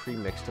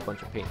pre-mixed a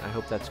bunch of paint. I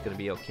hope that's going to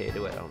be okay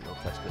to it. I don't know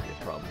if that's going to be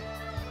a problem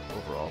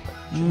overall. But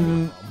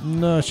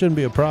no, it shouldn't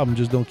be a problem.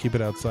 Just don't keep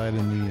it outside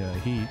in the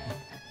heat.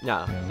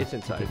 No, it's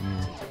inside.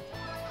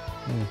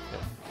 Yeah.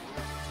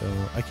 So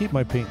I keep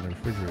my paint in the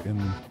refrigerator, in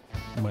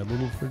my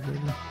little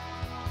refrigerator.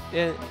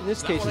 Yeah, in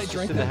this case, it's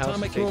just in the house.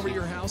 Time I came over to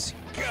your house.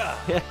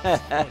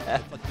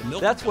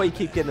 That's why you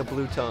keep getting a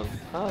blue tongue.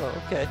 Oh,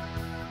 okay.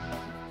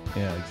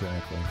 Yeah,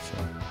 exactly. So,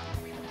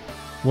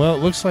 well, it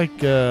looks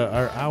like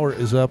our hour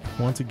is up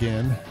once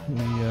again. We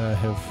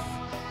have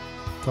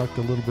talked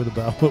a little bit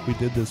about what we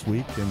did this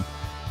week, and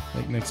I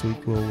think next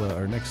week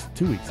or next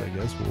 2 weeks, I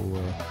guess,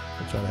 we'll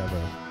try to have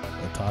a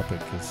topic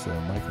because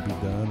Mike will be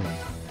done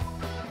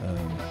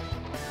and.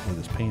 With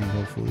his painting,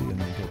 hopefully, and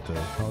we get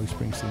the Holly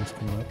Springs things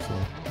coming up, so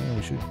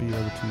we should be able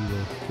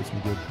to get some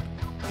good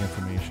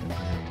information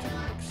here in 2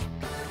 weeks.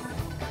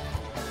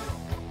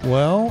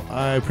 Well,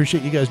 I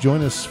appreciate you guys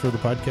joining us for the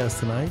podcast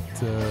tonight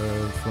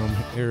from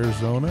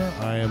Arizona.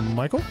 I am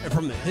Michael. And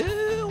from the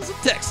hills of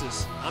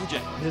Texas, I'm Jay.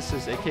 This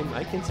is AK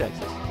Mike in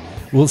Texas.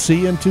 We'll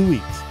see you in 2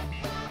 weeks.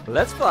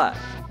 Let's fly.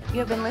 You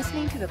have been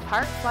listening to the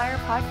Park Flyer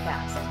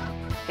Podcast.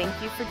 Thank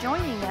you for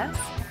joining us,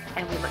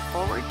 and we look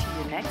forward to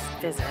your next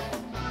visit.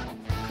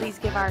 Please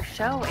give our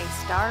show a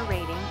star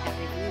rating and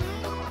review,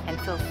 and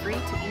feel free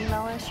to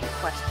email us your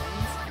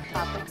questions,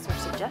 topics, or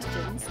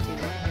suggestions to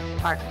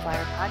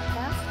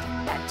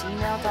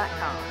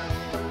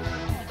parkflyerpodcast@gmail.com.